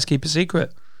vampires keep it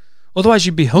secret. Otherwise,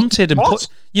 you'd be hunted and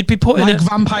you'd be put in it.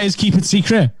 Vampires keep it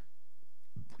secret?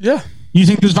 Yeah. You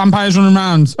think there's vampires running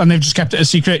around and they've just kept it a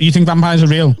secret? You think vampires are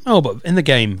real? No, but in the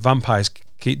game, vampires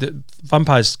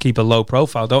keep a low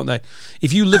profile, don't they?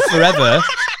 If you live forever,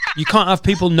 you can't have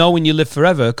people know when you live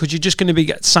forever because you're just going to be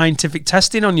get scientific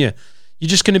testing on you. You're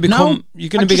just going to become. No, you're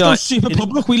going to be like super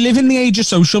public. We live in the age of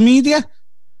social media.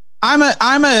 I'm a.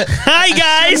 Hi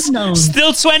guys,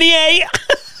 still 28.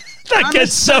 That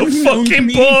gets so fucking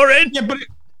boring. Yeah, but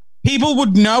people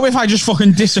would know if I just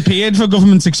fucking disappeared for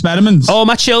government experiments. Oh,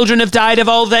 my children have died of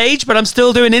old age, but I'm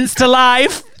still doing Insta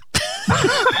Live.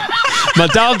 My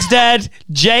dog's dead.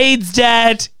 Jade's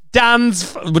dead.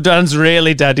 Dan's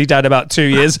really dead. He died about 2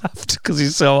 years after because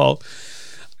he's so old.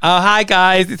 Oh, hi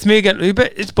guys, it's me again.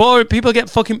 It's boring. People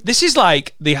get fucking... This is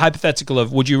like the hypothetical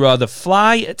of would you rather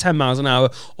fly at 10 miles an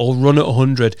hour or run at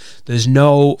 100? There's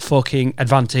no fucking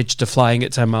advantage to flying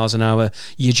at 10 miles an hour.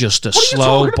 You're just a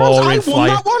slow, boring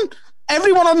flyer.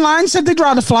 Everyone online said they'd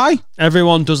rather fly.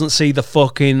 Everyone doesn't see the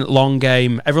fucking long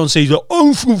game. Everyone sees the,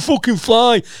 fucking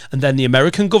fly. And then the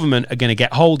American government are going to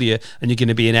get hold of you and you're going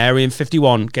to be in Area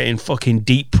 51 getting fucking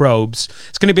deep probes.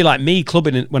 It's going to be like me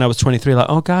clubbing it when I was 23, like,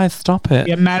 oh, guys, stop it.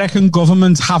 The American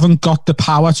government haven't got the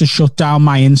power to shut down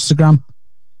my Instagram.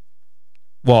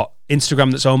 What?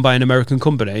 Instagram that's owned by an American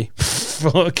company?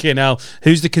 Fucking hell.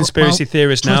 Who's the conspiracy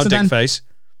theorist now, dickface?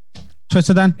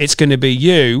 Twitter then. It's going to be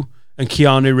you and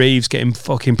Keanu Reeves getting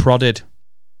fucking prodded.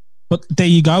 But there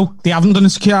you go. They haven't done it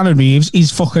to Keanu Reeves.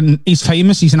 He's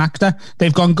famous. He's an actor.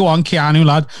 They've gone, go on, Keanu,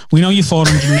 lad. We know you're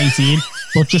 418,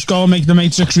 but just go and make the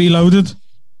Matrix Reloaded.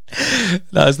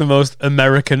 That is the most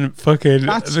American fucking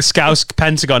Scouse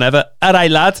Pentagon ever. All right,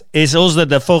 lad. It's us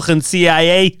the fucking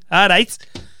CIA. All right.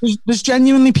 There's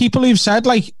genuinely people who've said,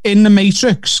 like, in the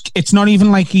Matrix, it's not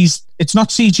even like it's not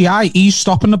CGI. He's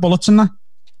stopping the bullets in that.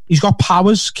 He's got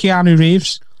powers, Keanu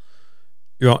Reeves.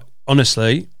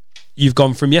 Honestly, you've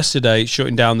gone from yesterday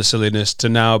shutting down the silliness to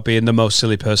now being the most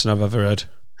silly person I've ever heard.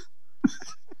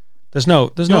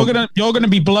 You're gonna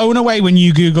be blown away when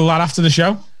you Google that after the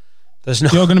show.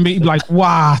 You're gonna be like,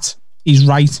 what? He's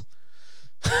right.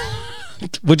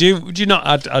 Would you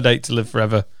not? I'd hate to live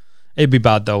forever. It'd be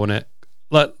bad though, wouldn't it?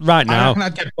 Like right now, I reckon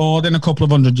I'd get bored in a couple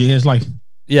of 100 years. Like,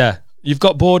 yeah, you've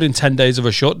got bored in 10 days of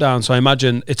a shutdown, so I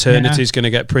imagine eternity's going to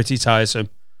get pretty tiresome.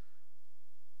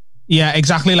 Yeah,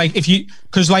 exactly. Like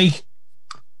because like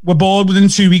we're bored within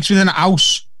 2 weeks within a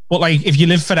house, but like if you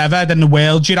live forever, then the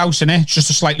world's your house, innit? It's just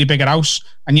a slightly bigger house,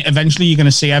 and eventually you're going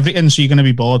to see everything, so you're going to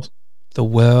be bored. The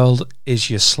world is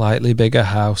your slightly bigger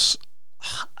house.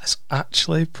 That's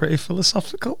actually pretty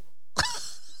philosophical.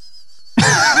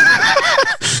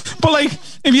 But like,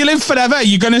 if you live forever,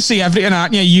 you're going to see everything,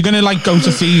 aren't you? You're going to like go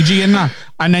to Fiji and that,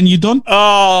 and then you're done.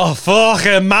 Oh,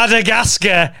 fucking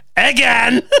Madagascar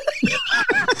again.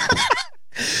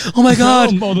 Oh my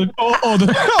God.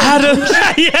 Adam,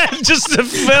 yeah, just the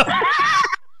film.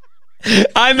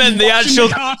 I meant the actual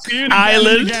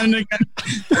island. Again.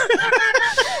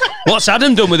 What's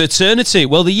Adam done with eternity?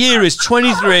 Well, the year is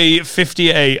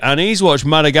 2358 and he's watched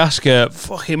Madagascar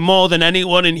fucking more than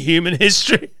anyone in human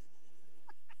history.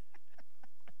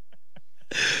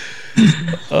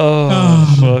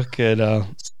 Fucking hell.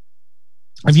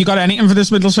 Have you got anything for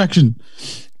this middle section?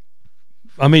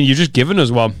 I mean, you've just given us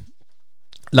one.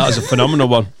 That was a phenomenal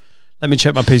one. Let me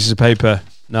check my pieces of paper.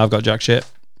 Now I've got jack shit.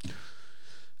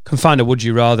 Can find a would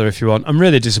you rather if you want. I'm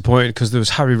really disappointed because there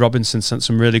was Harry Robinson sent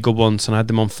some really good ones and I had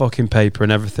them on fucking paper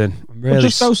and everything. I'm really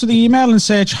just go to the email and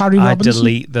search Harry Robinson. I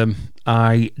delete them.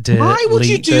 Why would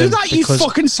you do that, you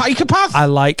fucking psychopath? I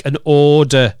like an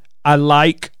order.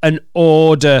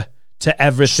 To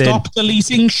everything. Stop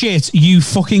deleting shit, you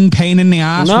fucking pain in the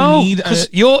ass. No, because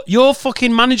your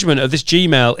fucking management of this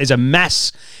Gmail is a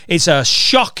mess. It's a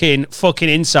shocking fucking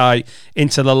insight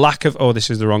into the lack of... Oh, this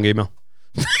is the wrong email.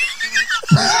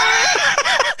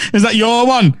 Is that your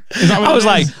one? Is that what I was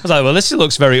like, well, this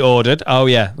looks very ordered. Oh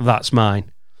yeah, that's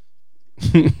mine.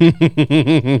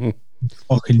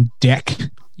 Fucking dick.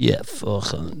 Yeah,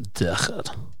 fucking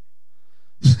dickhead.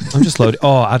 I'm just loading.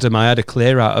 Oh, Adam, I had a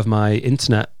clear out of my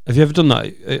internet. Have you ever done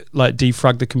that? Like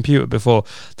defrag the computer before?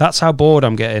 That's how bored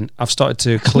I'm getting. I've started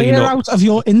to clean Clear up. out of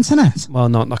your internet? Well,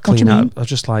 not What do you clean out. mean? I've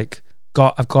just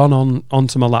I've gone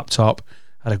onto my laptop,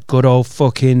 had a good old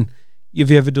fucking.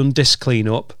 Have you ever done disk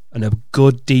cleanup and a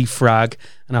good defrag?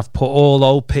 And I've put all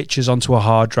old pictures onto a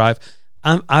hard drive.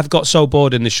 I've got so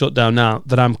bored in the shutdown now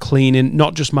that I'm cleaning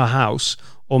not just my house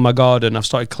or my garden. I've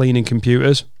started cleaning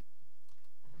computers.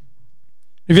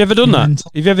 Have you ever done that?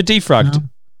 Have you ever defragged?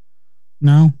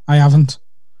 No, I haven't.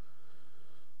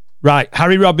 Right,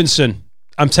 Harry Robinson,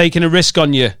 I'm taking a risk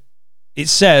on you. It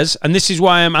says, and this is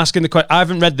why I'm asking the question, I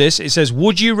haven't read this. It says,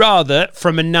 would you rather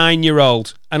from a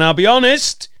 9-year-old? And I'll be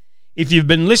honest, if you've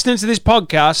been listening to this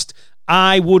podcast,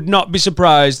 I would not be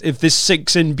surprised if this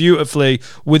sinks in beautifully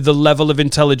with the level of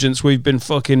intelligence we've been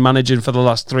fucking managing for the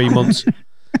last 3 months.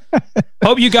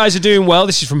 Hope you guys are doing well.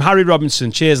 This is from Harry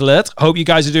Robinson. Cheers, alert. Hope you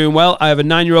guys are doing well. I have a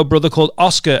 9-year-old brother called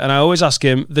Oscar, and I always ask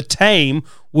him the tame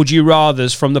would you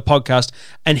rathers from the podcast,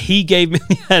 and he gave me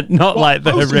not like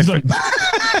the horrific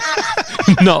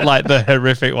not like the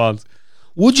horrific ones.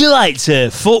 Would you like to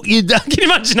fuck your dad? Can you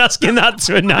imagine asking that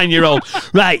to a 9-year-old?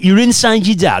 Right, you're inside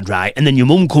your dad, right? And then your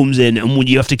mum comes in and would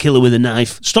you have to kill her with a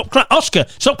knife? Stop crying. Oscar,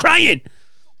 stop crying.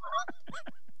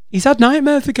 He's had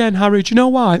nightmares again, Harry. Do you know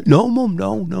why? No, Mum,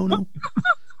 no.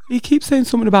 He keeps saying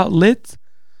something about lids.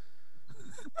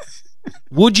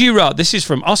 Would you rather, this is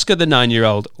from Oscar the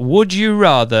 9-year-old, would you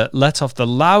rather let off the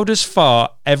loudest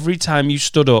fart every time you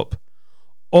stood up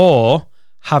or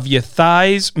have your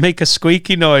thighs make a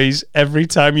squeaky noise every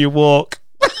time you walk?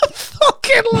 I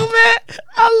fucking love it.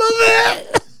 I love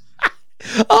it.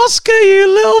 Oscar, you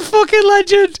little fucking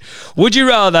legend. Would you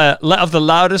rather let off the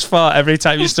loudest fart every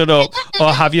time you stood up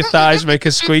or have your thighs make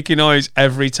a squeaky noise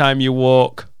every time you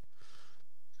walk?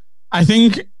 I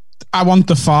think I want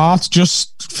the fart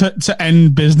just to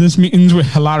end business meetings with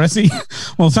hilarity.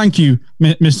 Well, thank you,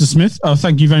 Mr. Smith. Oh,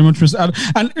 thank you very much, Mr. Adam.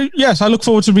 And yes, I look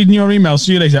forward to reading your email.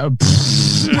 See you later.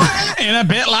 In a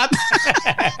bit, lad.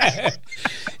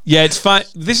 Yeah, it's fine.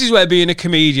 This is where being a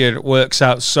comedian works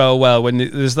out so well. When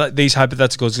there's like these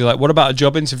hypotheticals, you're like, what about a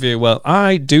job interview? Well,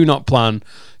 I do not plan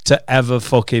to ever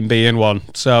fucking be in one.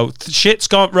 So shit's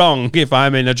gone wrong if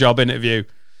I'm in a job interview.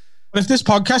 But if this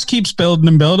podcast keeps building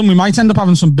and building, we might end up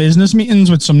having some business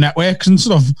meetings with some networks and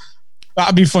stuff.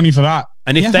 That'd be funny for that.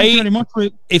 And if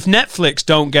if Netflix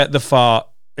don't get the fart,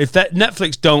 if that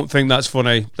Netflix don't think that's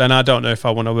funny, then I don't know if I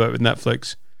want to work with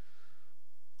Netflix.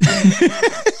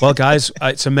 Well, guys,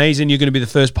 it's amazing. You're going to be the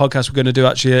first podcast we're going to do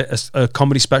actually a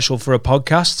comedy special for a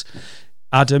podcast.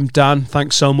 Adam, Dan,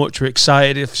 thanks so much. We're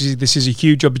excited. This is a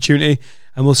huge opportunity,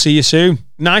 and we'll see you soon.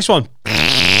 Nice one.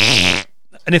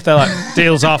 And if they're like,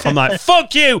 deals off, I'm like,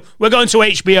 fuck you. We're going to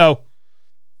HBO.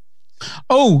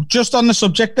 Oh, just on the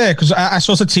subject there, because I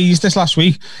sort of teased this last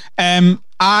week.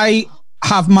 I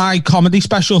have my comedy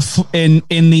special in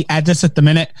the edit at the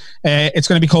minute. It's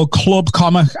going to be called Club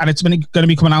Comic, and it's going to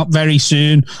be coming out very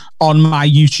soon on my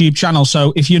YouTube channel.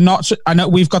 So if you're not, I know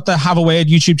we've got the Have a Word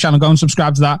YouTube channel. Go and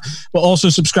subscribe to that, but also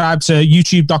subscribe to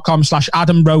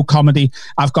youtube.com/Adam Rowe Comedy.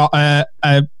 I've got a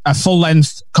full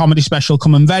length comedy special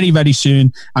coming very, very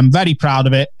soon. I'm very proud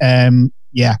of it.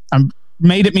 Yeah, I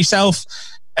made it myself.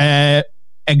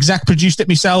 Exec produced it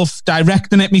myself,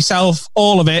 directing it myself,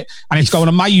 all of it, and it's going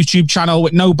on my YouTube channel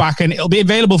with no backing. It'll be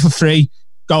available for free.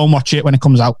 Go and watch it when it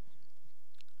comes out.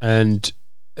 And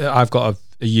I've got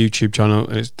a YouTube channel,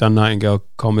 and it's Dan Nightingale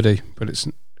Comedy, but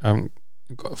I haven't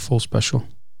got a full special.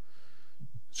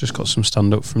 It's just got some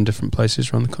stand-up from different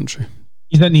places around the country.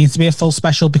 You don't need to be a full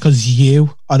special because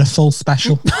you are a full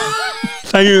special.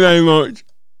 Thank you very much.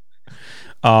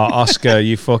 Oh, Oscar,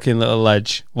 you fucking little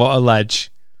ledge. What a ledge.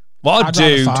 What a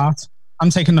dude. Fart.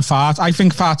 I'm taking the fart. I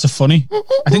think farts are funny.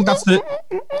 I think that's the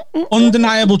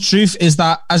undeniable truth, is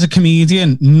that as a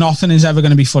comedian, nothing is ever going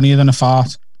to be funnier than a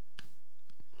fart.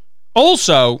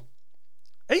 Also,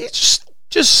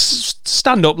 just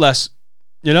stand up less,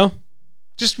 you know?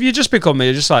 You just become me.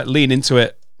 You just like lean into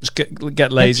it. Just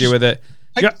get lazy with it.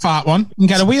 Take fart one and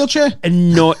get a wheelchair.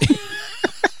 And not...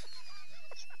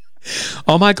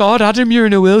 Oh my God, Adam, you're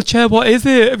in a wheelchair. What is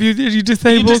it? Are you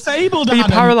disabled? You're disabled, Are you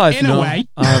Adam, paralysed? in a way.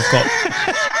 I've got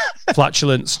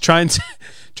flatulence. Trying to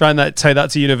take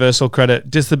that to universal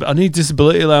credit. I need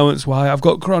disability allowance. Why? I've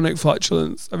got chronic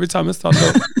flatulence every time I stand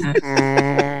up.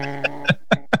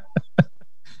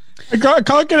 I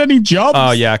can't get any jobs.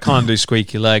 Oh yeah, I can't do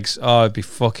squeaky legs. Oh, it'd be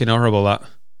fucking horrible, that.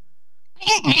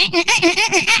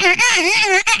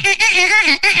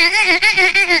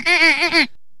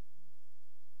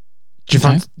 Do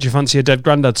you fancy a dead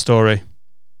granddad story?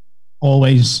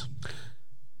 Always.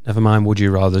 Never mind, would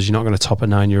you rather? You're not going to top a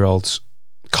 9-year-old's.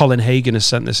 Colin Hagan has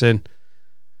sent this in.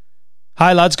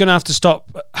 Hi lads, going to have to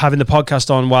stop having the podcast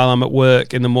on while I'm at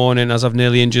work in the morning as I've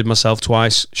nearly injured myself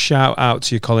twice. Shout out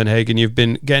to you, Colin Hagan. You've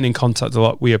been getting in contact a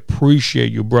lot. We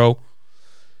appreciate you, bro.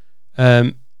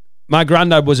 My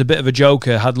granddad was a bit of a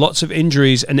joker, had lots of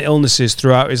injuries and illnesses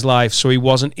throughout his life, so he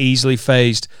wasn't easily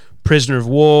phased. Prisoner of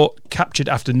war, captured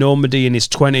after Normandy in his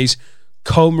 20s,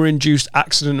 coma-induced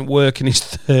accident at work in his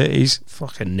 30s.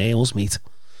 Fucking nails, mate.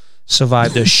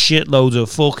 Survived a shitload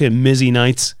of fucking mizzy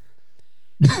nights.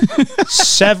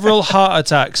 Several heart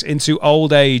attacks into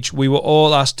old age. We were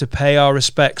all asked to pay our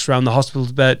respects around the hospital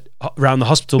bed. Just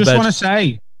want to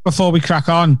say, before we crack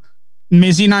on,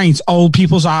 mizzy nights, old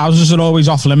people's houses are always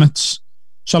off limits.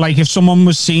 So, like, if someone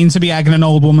was seen to be egging an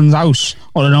old woman's house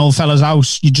or an old fella's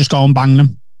house, you just go and bang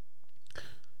them.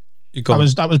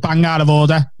 That was bang out of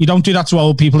order. You don't do that to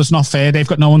old people. It's not fair. They've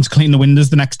got no one to clean the windows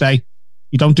the next day.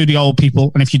 You don't do the old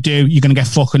people, and if you do, you're going to get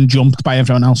fucking jumped by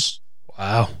everyone else.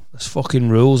 Wow, there's fucking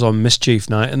rules on mischief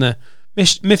night, isn't there?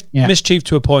 Mischief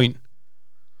to a point.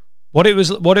 It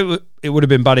would have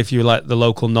been bad if you were like the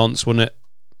local nonce, wouldn't it?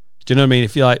 Do you know what I mean?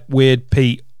 If you're like Weird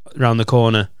Pete around the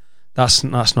corner, that's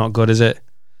not good, is it?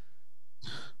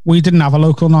 We didn't have a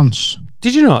local nonce.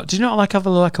 Did you not? Did you not like have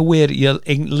a weird? You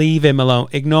leave him alone,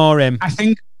 ignore him. I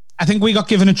think we got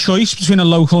given a choice between a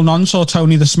local nonce or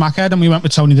Tony the Smackhead, and we went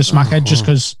with Tony the Smackhead just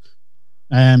because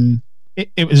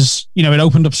it was, you know, it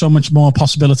opened up so much more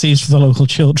possibilities for the local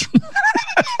children.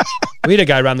 We had a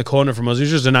guy around the corner from us who was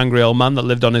just an angry old man that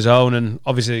lived on his own, and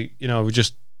obviously, you know,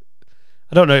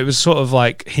 I don't know, it was sort of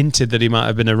like hinted that he might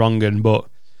have been a wrong 'un, but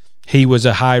he was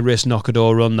a high-risk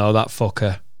knock-a-door run, though, that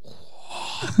fucker.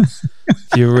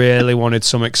 If you really wanted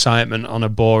some excitement on a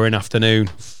boring afternoon,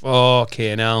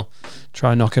 fucking hell,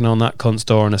 try knocking on that cunt's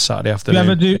door on a Saturday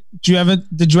afternoon. Did you ever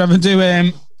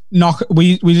do knock?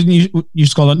 We didn't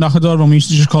used to call it knock a door run. We used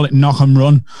to just call it knock and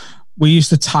run. We used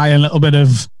to tie a little bit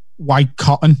of white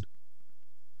cotton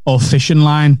or fishing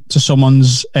line to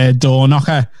someone's door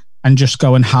knocker and just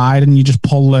go and hide, and you just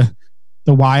pull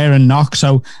the wire and knock.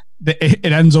 So it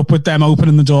ends up with them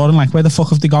opening the door and like, where the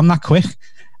fuck have they gone that quick?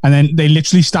 And then they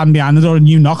literally stand behind the door and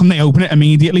you knock and they open it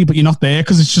immediately, but you're not there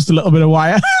because it's just a little bit of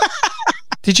wire.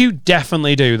 Did you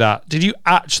definitely do that? Did you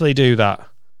actually do that?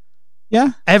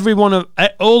 Yeah.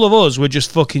 All of us were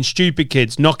just fucking stupid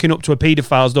kids knocking up to a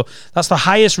paedophile's door. That's the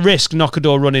highest risk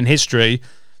knock-a-door run in history.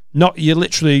 You're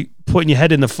literally putting your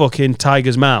head in the fucking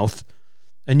tiger's mouth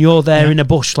and you're there in a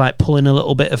bush like pulling a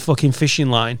little bit of fucking fishing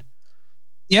line.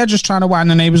 Yeah, just trying to wind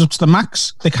the neighbours up to the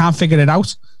max. They can't figure it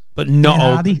out. But not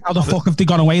old. How the fuck have they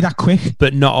gone away that quick?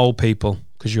 But not old people,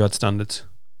 because you had standards.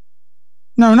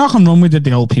 No, knock and run, we did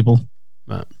the old people.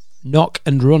 Right. Knock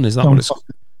and run, is that what it's called?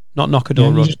 Not knock a door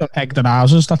run. You just got egged at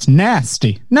houses. That's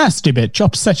nasty. Nasty bitch.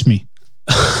 Upset me.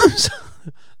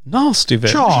 Nasty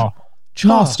bitch. Char.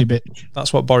 Nasty bitch.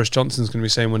 That's what Boris Johnson's going to be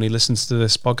saying when he listens to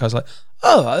this podcast. Like,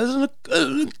 oh, I was in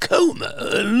a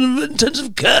coma,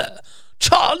 intensive care.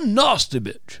 Char, nasty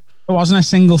bitch. There wasn't a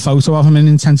single photo of him in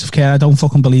intensive care. I don't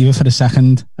fucking believe it for a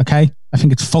second. Okay? I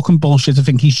think it's fucking bullshit. I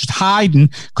think he's just hiding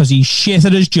because he's shit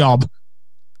at his job.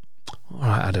 All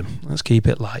right, Adam. Let's keep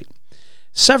it light.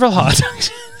 Several heart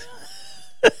attacks.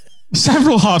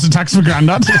 Several heart attacks for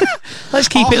Grandad. Let's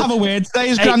keep I'll have a word today.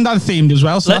 Is Grandad themed as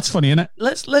well, so that's funny, isn't it?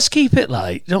 Let's keep it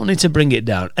light. Don't need to bring it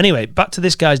down. Anyway, back to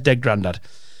this guy's dead granddad.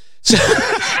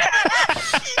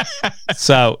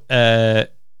 So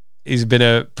he's been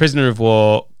a prisoner of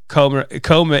war,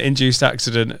 coma-induced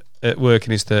accident at work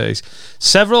in his 30s.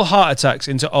 Several heart attacks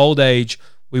into old age.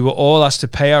 We were all asked to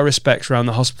pay our respects around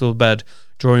the hospital bed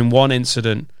during one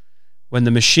incident. When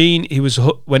the machine he was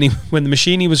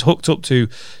hooked up to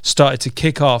started to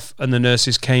kick off and the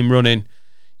nurses came running,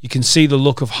 you can see the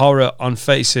look of horror on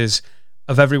faces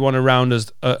of everyone around us,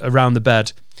 around the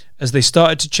bed. As they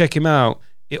started to check him out,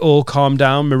 it all calmed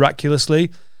down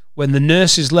miraculously. When the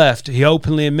nurses left, he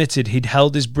openly admitted he'd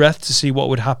held his breath to see what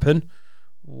would happen.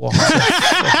 What the fuck?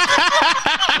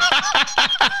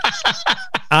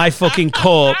 I fucking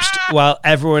corpsed while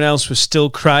everyone else was still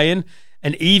crying.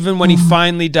 And even when he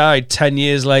finally died 10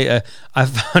 years later, I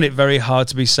found it very hard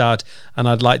to be sad. And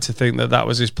I'd like to think that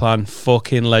was his plan.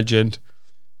 Fucking legend.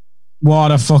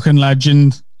 What a fucking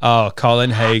legend. Oh,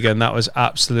 Colin Hagan. That was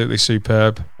absolutely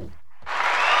superb.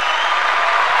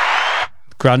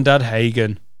 Grandad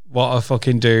Hagan. What a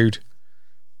fucking dude.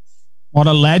 What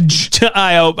a ledge.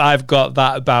 I hope I've got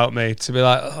that about me to be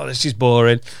like, oh, this is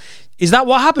boring. Is that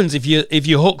what happens if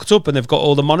you're hooked up and they've got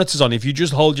all the monitors on? If you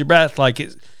just hold your breath like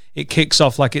it kicks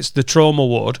off like it's the trauma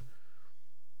ward.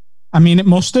 I mean, it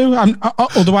must do.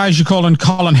 Otherwise, you're calling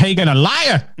Colin Hagan a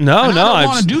liar. No, I don't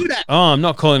want to just do that. Oh, I'm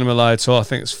not calling him a liar at all. I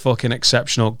think it's fucking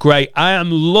exceptional. Great. I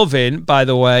am loving, by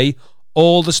the way,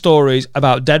 all the stories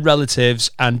about dead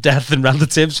relatives and death and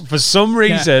relatives. For some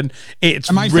reason, it's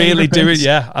really doing.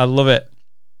 Yeah, I love it.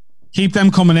 Keep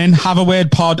them coming in.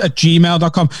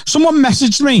 haveawordpod@gmail.com. Someone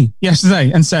messaged me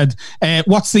yesterday and said,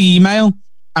 what's the email?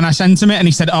 And I sent him it and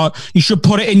he said, oh, you should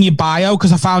put it in your bio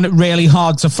because I found it really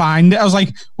hard to find it. I was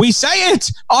like, we say it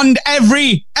on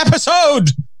every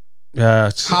episode. Yeah.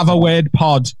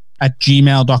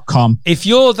 haveawordpod@gmail.com. If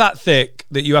you're that thick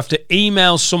that you have to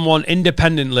email someone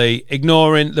independently,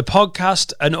 ignoring the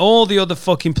podcast and all the other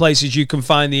fucking places you can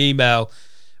find the email,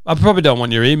 I probably don't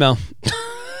want your email.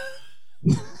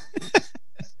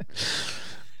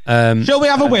 Shall we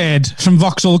have a word from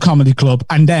Vauxhall Comedy Club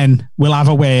and then we'll have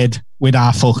a word with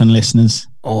our fucking listeners?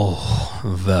 Oh,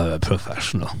 very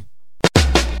professional.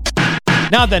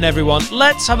 Now then, everyone,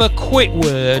 let's have a quick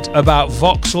word about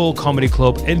Vauxhall Comedy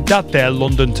Club in that there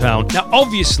London town. Now,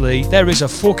 obviously, there is a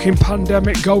fucking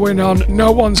pandemic going on.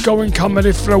 No one's going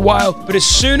comedy for a while. But as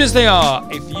soon as they are,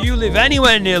 if you live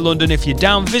anywhere near London, if you're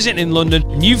down visiting in London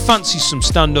and you fancy some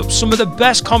stand-up, some of the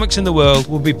best comics in the world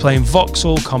will be playing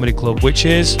Vauxhall Comedy Club, which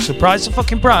is, surprise the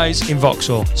fucking prize, in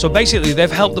Vauxhall. So basically, they've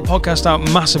helped the podcast out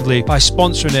massively by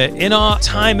sponsoring it in our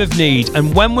time of need.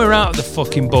 And when we're out of the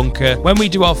fucking bunker, when we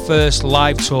do our first live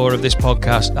tour of this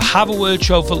podcast, the Have a Word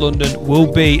show for London will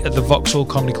be at the Vauxhall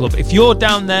Comedy Club. If you're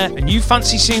down there and you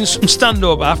fancy seeing some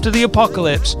stand-up after the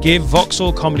apocalypse, give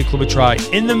Vauxhall Comedy Club a try.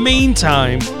 In the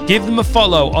meantime, give them a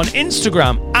follow on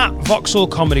Instagram @Vauxhall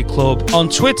Comedy Club, on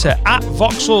Twitter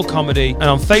 @Vauxhall Comedy, and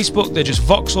on Facebook they're just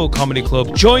Vauxhall Comedy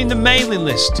Club. Join the mailing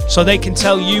list so they can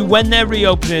tell you when they're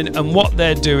reopening and what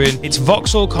they're doing. It's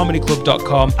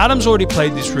vauxhallcomedyclub.com. Adam's already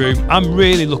played this room. I'm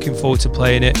really looking forward to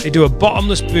playing it. They do a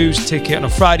bottomless booze ticket on a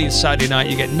Friday and Saturday night.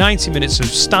 You get 90 minutes of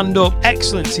stand-up,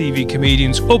 excellent TV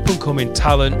comedians, up-and-coming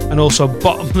talent, and also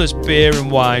bottomless beer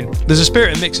and wine. There's a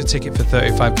Spirit and Mixer ticket for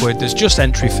 35 quid. There's just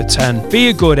entry for 10. Be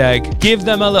a good egg, give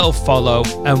them a little follow,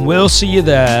 and we'll see you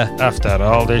there after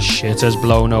all this shit has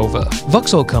blown over.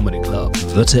 Vauxhall Comedy Club,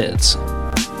 the tits.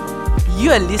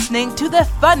 You are listening to the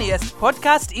funniest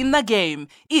podcast in the game.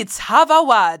 It's Have a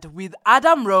Word with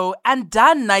Adam Rowe and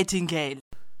Dan Nightingale.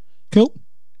 Cool.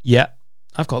 Yeah.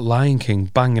 I've got Lion King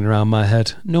banging around my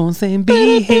head. No one saying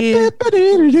be here.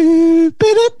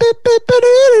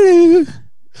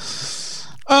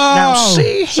 Now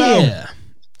see here.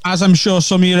 As I'm sure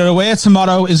some of you are aware,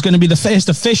 tomorrow is going to be the first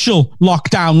official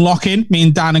lockdown lock-in. Me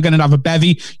and Dan are going to have a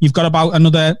bevy. You've got about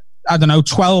another,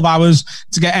 12 hours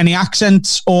to get any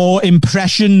accents or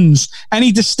impressions,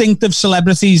 any distinctive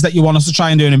celebrities that you want us to try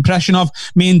and do an impression of.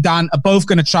 Me and Dan are both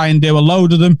going to try and do a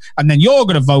load of them, and then you're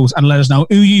going to vote and let us know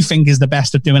who you think is the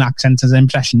best at doing accents and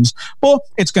impressions. But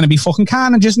it's going to be fucking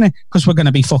carnage, isn't it? Because we're going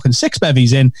to be fucking 6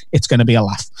 bevies in. It's going to be a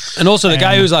laugh. And also the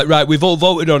guy who's like, right, we've all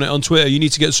voted on it on Twitter. You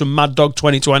need to get some Mad Dog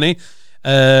 2020.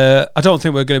 I don't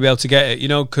think we're going to be able to get it,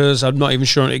 because I'm not even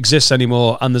sure it exists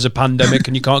anymore and there's a pandemic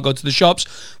and you can't go to the shops.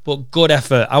 But good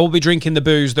effort. I will be drinking the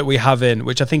booze that we have in,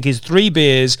 which I think is 3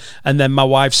 beers and then my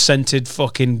wife's scented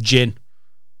fucking gin.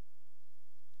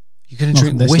 You're going to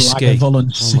drink whiskey.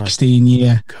 Lagavulin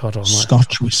 16-year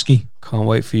Scotch whiskey. Can't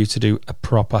wait for you to do a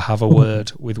proper Have a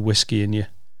Word with whiskey in you.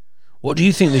 What do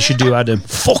you think they should do, Adam?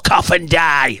 Fuck off and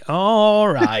die. All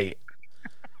right.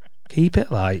 Keep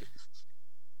it light.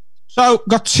 So,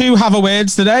 got 2 Have a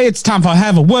Words today. It's time for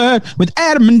Have a Word with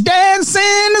Adam and Dancing.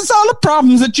 It's all the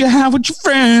problems that you have with your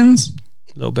friends.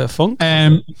 A little bit of funk.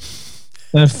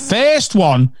 The first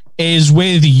one is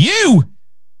with you.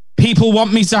 People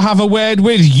want me to have a word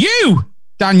with you,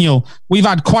 Daniel. We've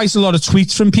had quite a lot of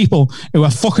tweets from people who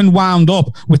are fucking wound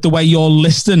up with the way you're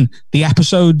listing the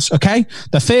episodes, okay?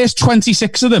 The first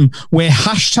 26 of them were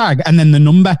hashtag and then the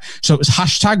number. So it was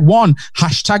 #1,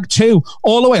 #2,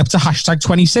 all the way up to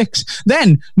 #26.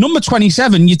 Then number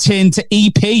 27, you turn to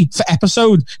EP for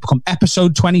episode, become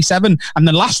episode 27. And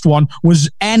the last one was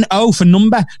NO for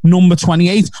number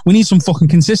 28. We need some fucking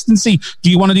consistency. Do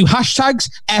you want to do hashtags,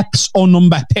 eps, or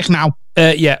number? Pick now.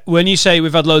 Yeah, when you say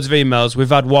we've had loads of emails, we've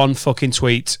had one fucking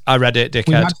tweet. I read it, dickhead.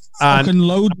 We've had fucking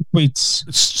loads of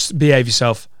tweets. Behave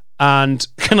yourself. And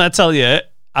can I tell you,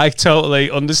 I totally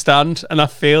understand and I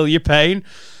feel your pain.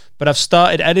 But I've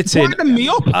started editing. Winding me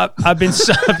up. I've been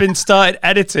started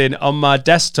editing on my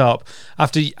desktop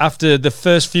after the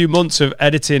first few months of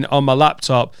editing on my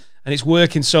laptop, and it's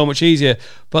working so much easier.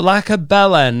 But like a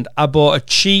bell end, I bought a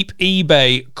cheap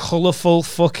eBay colourful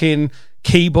fucking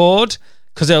keyboard.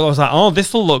 Because I was like, oh,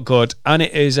 this will look good. And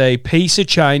it is a piece of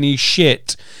Chinese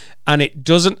shit. And it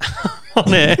doesn't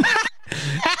on it.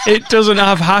 It doesn't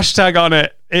have hashtag on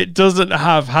it. It doesn't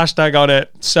have hashtag on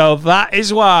it. So that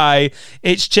is why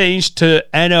it's changed to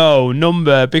NO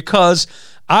number, because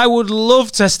I would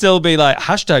love to still be like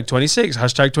hashtag 26,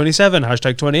 hashtag 27,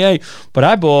 hashtag 28. But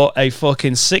I bought a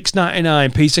fucking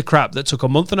 $6.99 piece of crap that took a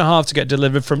month and a half to get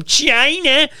delivered from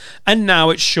China, and now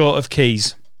it's short of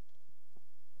keys.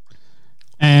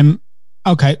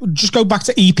 Okay, just go back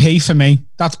to EP for me.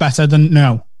 That's better than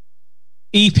no.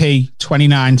 EP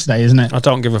 29 today, isn't it? I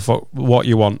don't give a fuck what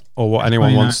you want or what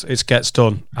anyone wants. It gets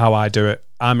done how I do it.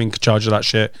 I'm in charge of that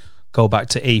shit. Go back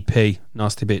to EP,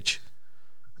 nasty bitch.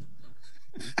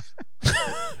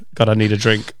 God, I need a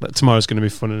drink. Tomorrow's going to be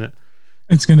fun, isn't it?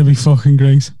 It's going to be fucking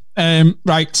great.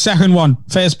 Right, second one.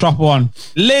 First proper one.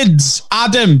 Lids,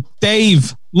 Adam,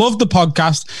 Dave. Love the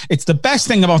podcast. It's the best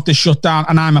thing about this shutdown,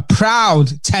 and I'm a proud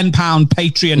 £10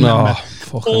 Patreon member.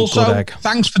 Also,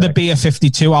 thanks for the Beer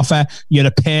 52 offer. You're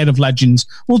a pair of legends.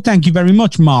 Well, thank you very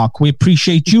much, Mark. We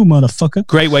appreciate you, motherfucker.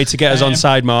 Great way to get us on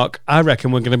side, Mark. I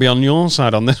reckon we're going to be on your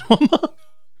side on this one, Mark.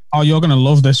 Oh, you're going to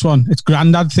love this one. It's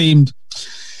granddad themed.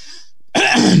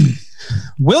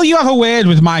 Will you have a word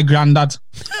with my granddad?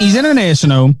 He's in a nursing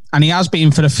home, and he has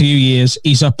been for a few years.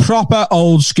 He's a proper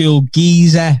old school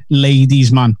geezer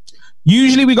ladies man.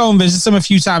 Usually we go and visit him a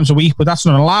few times a week, but that's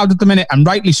not allowed at the minute, and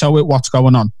rightly so with what's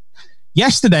going on.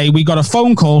 Yesterday, we got a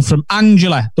phone call from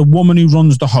Angela, the woman who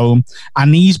runs the home,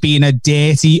 and he's been a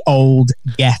dirty old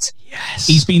get. Yes.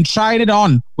 He's been trying it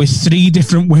on with 3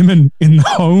 different women in the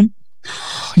home.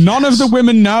 None of the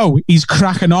women know he's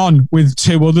cracking on with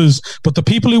 2 others, but the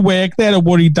people who work there are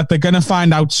worried that they're going to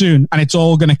find out soon, and it's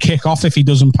all going to kick off if he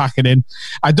doesn't pack it in.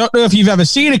 I don't know if you've ever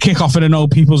seen a kick off in an old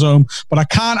people's home, but I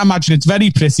can't imagine it's very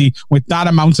pretty with that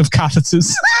amount of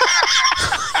catheters.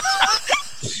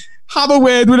 Have a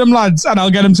word with him, lads, and I'll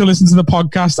get him to listen to the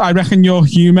podcast. I reckon your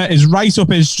humour is right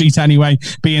up his street anyway,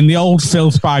 being the old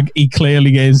filth bag he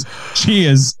clearly is.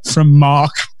 Cheers from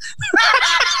Mark.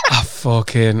 I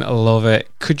fucking love it.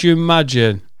 Could you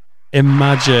imagine if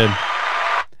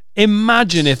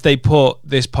they put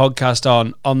this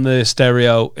podcast on the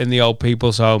stereo in the old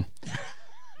people's home?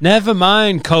 Never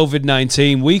mind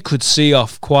COVID-19, we could see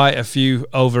off quite a few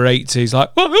over 80s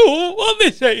like, oh, what are they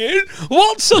saying?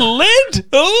 What's a lid?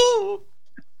 Oh.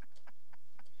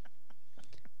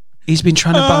 He's been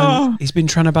trying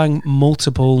to bang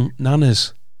multiple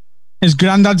nanas. His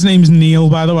granddad's name's Neil,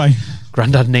 by the way.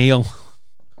 Grandad Neil.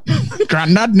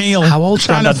 Grandad Neil. How old's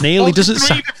Grandad Neil? He doesn't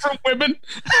sound... 3 different women.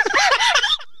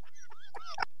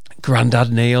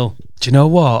 Grandad Neil. Do you know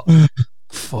what?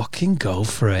 Fucking go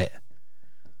for it.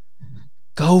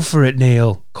 Go for it,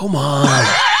 Neil. Come on.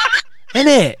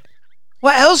 Innit?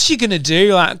 What else you going to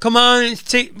do? Like, come on.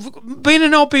 Being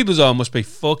in old people's home must be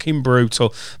fucking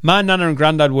brutal. My nana and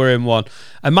granddad were in one.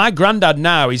 And my granddad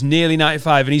now, he's nearly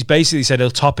 95, and he's basically said he'll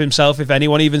top himself if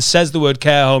anyone even says the word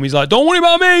care home. He's like, don't worry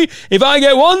about me. If I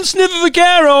get one sniff of a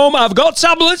care home, I've got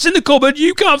tablets in the cupboard.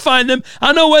 You can't find them.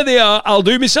 I know where they are. I'll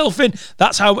do myself in.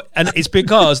 That's how... And it's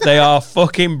because they are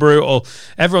fucking brutal.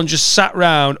 Everyone just sat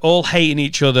round, all hating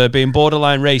each other, being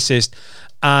borderline racist.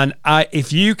 And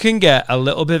if you can get a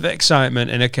little bit of excitement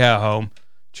in a care home,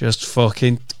 just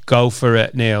fucking go for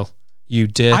it, Neil. You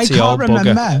dirty old bugger. I can't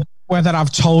remember whether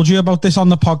I've told you about this on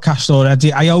the podcast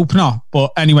already. I hope not.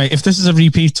 But anyway, if this is a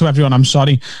repeat to everyone, I'm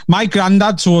sorry. My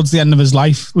granddad, towards the end of his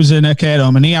life, was in a care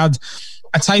home, and he had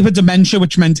a type of dementia,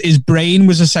 which meant his brain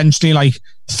was essentially like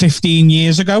 15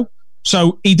 years ago.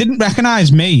 So he didn't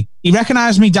recognise me. He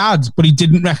recognised me dad, but he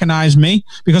didn't recognise me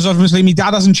because obviously my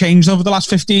dad hasn't changed over the last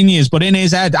 15 years. But in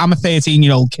his head, I'm a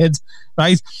 13-year-old kid,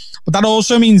 right? But that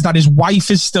also means that his wife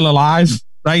is still alive,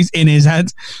 right, in his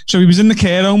head. So he was in the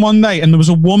care home one day, and there was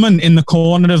a woman in the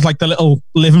corner of like the little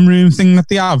living room thing that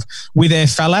they have with a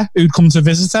fella who'd come to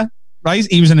visit her. Right,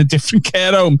 he was in a different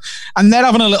care home, and they're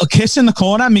having a little kiss in the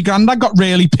corner. And my granddad got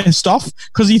really pissed off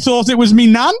because he thought it was me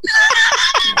nan.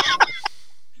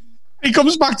 He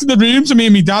comes back to the room to me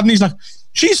and my dad, and he's like,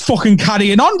 she's fucking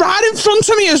carrying on right in front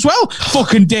of me as well.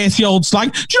 Fucking dirty old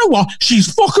slag. Do you know what?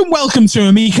 She's fucking welcome to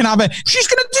him. He can have it. She's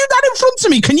going to do that in front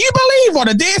of me. Can you believe what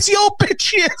a dirty old bitch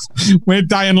she is? We're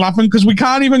dying laughing because we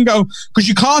can't even go, because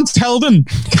you can't tell them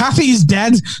Kathy's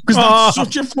dead because that's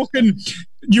such a fucking...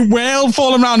 You wail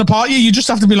falling around the party. You just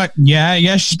have to be like,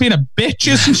 yeah, she's been a bitch,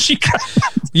 isn't she?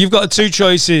 You've got 2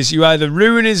 choices. You either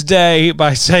ruin his day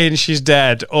by saying she's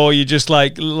dead, or you just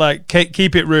like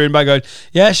keep it ruined by going,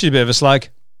 yeah, she's a bit of a slag.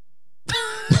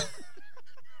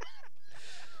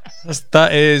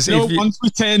 That is. Once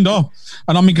we turned up,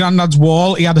 and on my granddad's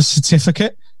wall, he had a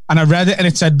certificate, and I read it, and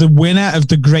it said the winner of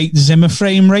the Great Zimmer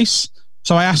Frame race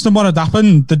So I asked them what had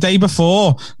happened. The day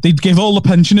before, they'd give all the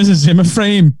pensioners a Zimmer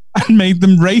frame and made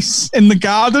them race in the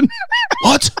garden.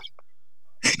 What?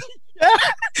 Yeah,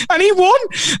 and he won.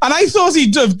 And I thought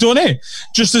he'd have done it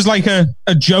just as like a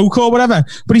joke or whatever.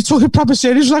 But he took it proper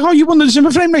serious. He was like, oh, you won the Zimmer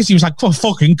frame race? He was like, well,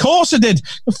 fucking course I did.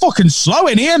 You're fucking slow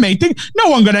in here, mate. No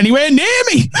one got anywhere near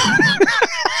me.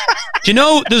 Do you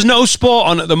know there's no sport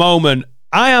on at the moment?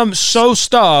 I am so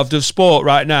starved of sport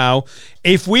right now.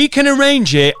 If we can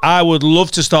arrange it, I would love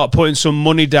to start putting some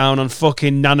money down on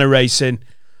fucking nana racing.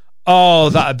 Oh,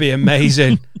 that'd be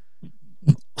amazing.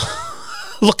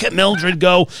 Look at Mildred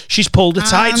go. She's pulled the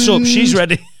tights up. She's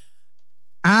ready.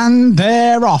 And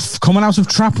they're off. Coming out of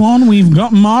trap 1, we've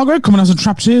got Margaret. Coming out of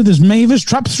trap 2, there's Mavis.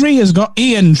 Trap 3 has got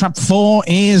Ian. Trap 4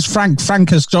 is Frank.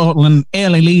 Frank has stolen an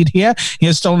early lead here. He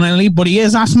has stolen an early lead, but he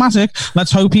is asthmatic.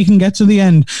 Let's hope he can get to the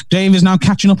end. Dave is now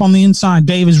catching up on the inside.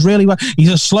 Dave is really well.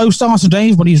 He's a slow starter,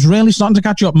 Dave, but he's really starting to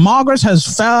catch up. Margaret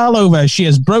has fell over. She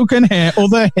has broken her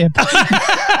other hip.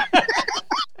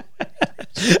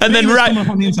 And then right,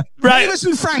 Mavis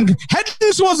and Frank heading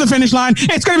towards the finish line.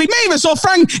 It's going to be Mavis or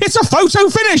Frank. It's a photo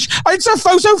finish. It's a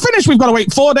photo finish. We've got to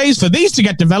wait 4 days for these to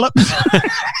get developed.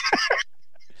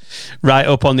 Right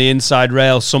up on the inside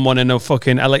rail, someone in a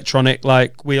fucking electronic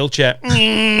like wheelchair,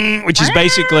 which is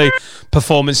basically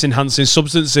performance enhancing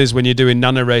substances when you're doing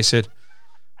nano racing.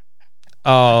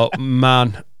 Oh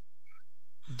man,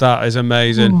 that is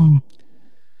amazing.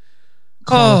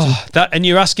 Oh, and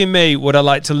you're asking me, would I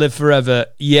like to live forever?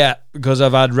 Yeah, because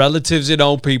I've had relatives in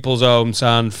old people's homes,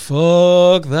 and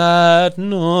fuck that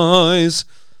noise. Do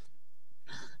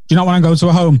you not want to go to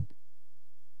a home?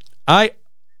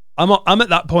 I'm at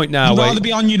that point now. Would you rather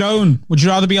be on your own? Would you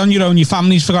rather be on your own? Your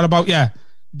family's forgot about you.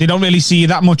 They don't really see you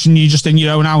that much, and you're just in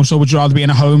your own house. Or would you rather be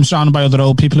in a home surrounded by other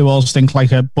old people who all stink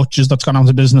like a butcher's that's gone out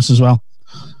of business as well?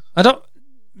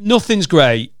 Nothing's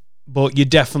great. But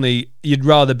you'd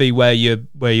rather be where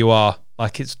you are.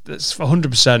 Like it's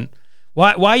 100%.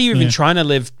 Why are you even trying to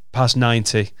live past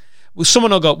 90? Well,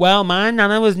 someone will go, well, my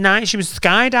nana was 90. She was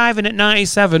skydiving at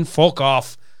 97. Fuck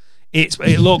off.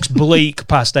 It looks bleak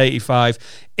past 85.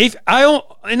 In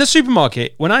the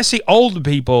supermarket, when I see older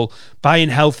people buying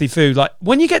healthy food, like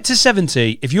when you get to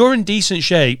 70, if you're in decent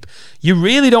shape, you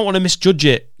really don't want to misjudge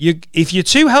it. If you're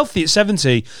too healthy at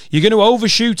 70, you're going to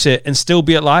overshoot it and still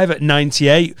be alive at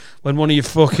 98 when one of your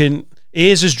fucking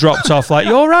ears has dropped off. Like,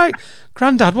 you all right?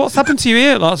 Grandad, what's happened to your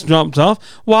ear? That's dropped off.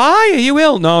 Why? Are you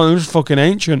ill? No, it was fucking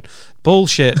ancient.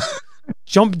 Bullshit.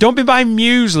 Don't be buying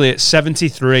muesli at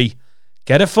 73.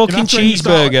 Get a fucking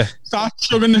cheeseburger. Start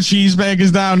chugging the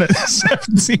cheeseburgers down at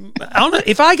 70.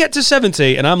 If I get to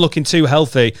 70 and I'm looking too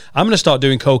healthy, I'm going to start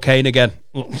doing cocaine again.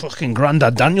 Look, fucking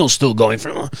Grandad Daniel's still going for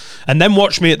it. And then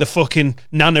watch me at the fucking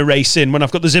nana racing when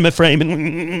I've got the Zimmer frame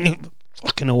and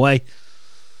fucking away.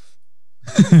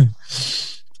 Should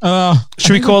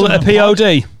we call it a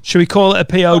POD? Should we call it a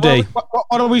POD?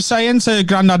 What are we saying to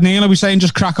Grandad Neil? Are we saying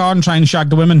just crack on, try and shag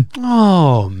the women?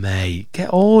 Oh, mate.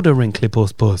 Get older, wrinkly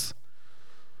puss.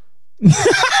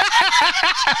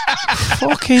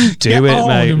 Fucking do it,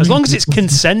 mate. As long as it's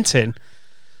consenting.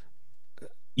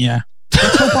 Yeah.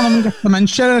 Let's hope one of them gets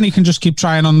dementia and he can just keep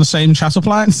trying on the same chat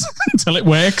appliance until it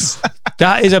works.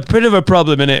 That is a bit of a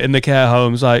problem in the care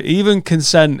homes. Like, even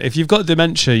consent, if you've got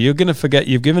dementia, you're going to forget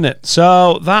you've given it.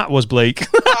 So that was bleak.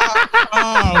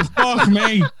 Oh, fuck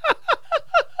me.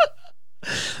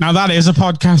 Now that is a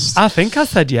podcast. I think I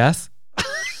said yes.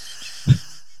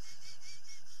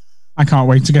 I can't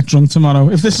wait to get drunk tomorrow.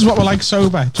 If this is what we're like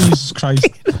sober, Jesus Christ.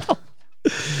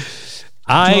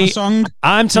 I'm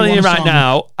telling you right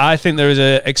now, I think there is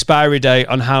an expiry date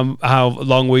on how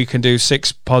long we can do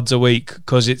 6 pods a week,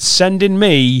 because it's sending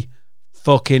me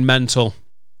fucking mental.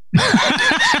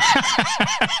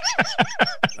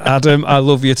 Adam, I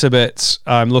love you to bits.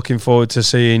 I'm looking forward to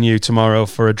seeing you tomorrow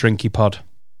for a drinky pod.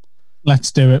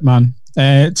 Let's do it, man.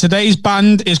 Today's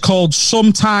band is called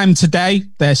Sometime Today.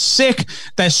 They're sick.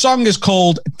 Their song is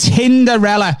called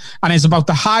Tinderella and is about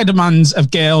the high demands of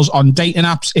girls on dating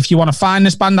apps. If you want to find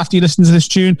this band after you listen to this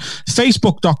tune,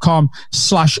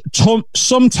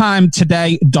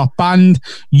 facebook.com/sometimetoday.band,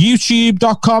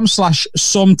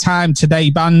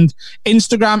 youtube.com/sometimetodayband,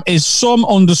 Instagram is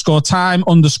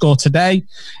some_time_today,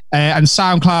 and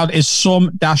SoundCloud is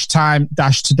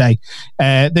some-time-today.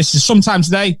 This is Sometime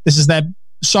Today. This is their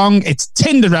song. It's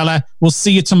Tinderella. We'll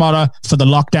see you tomorrow for the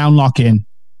lockdown lock-in.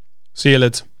 See you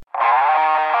lads.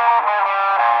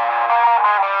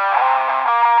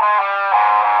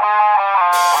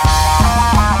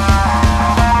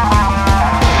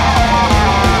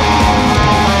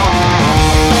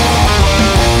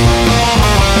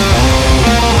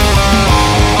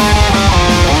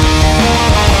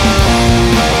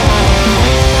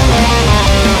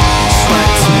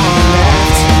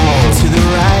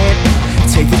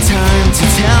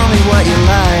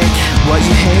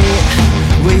 you hate,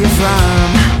 where you from,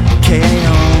 K.A.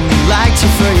 only liked you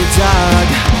for your dog.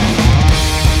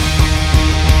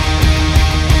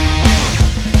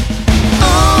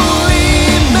 Only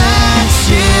match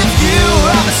if you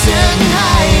are a certain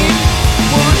height,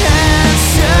 won't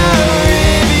answer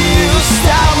if you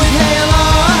start with halo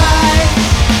high.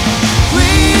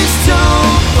 Please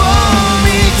don't bore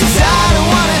me, 'cause I don't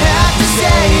wanna have to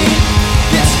say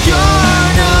that you're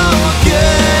no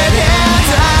good, and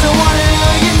I don't wanna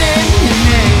know your name, your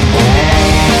name, your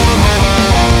name.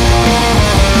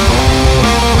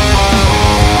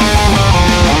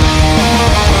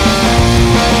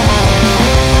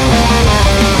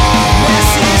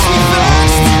 Message me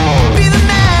first, be the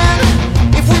man.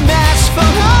 If we match,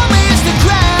 phone home is the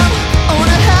gram. Own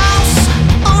a house,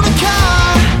 own a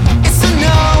car. It's a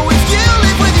no if you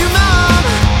live with your mom.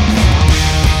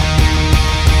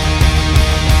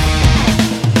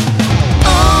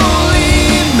 Only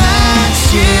match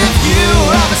if you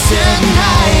have a certain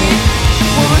height,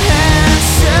 won't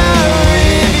answer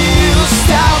if you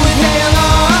start with halo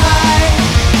high.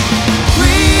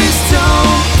 Please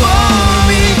don't bore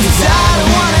me, 'cause I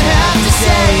don't wanna have to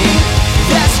say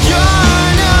that you're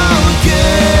no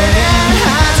good, and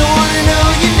I don't wanna know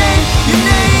your name, your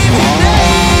name, your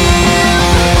name.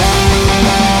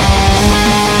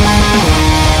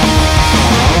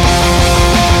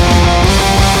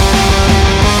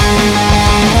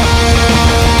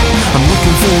 I'm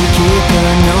looking for a keeper,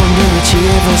 no I'm gonna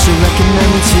achieve, so recommend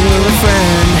me to a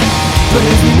friend. But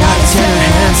if you're not a tender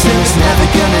hand, then it's never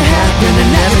gonna happen,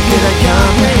 and never could I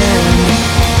comprehend.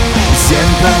 Is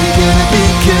everybody gonna be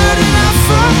good?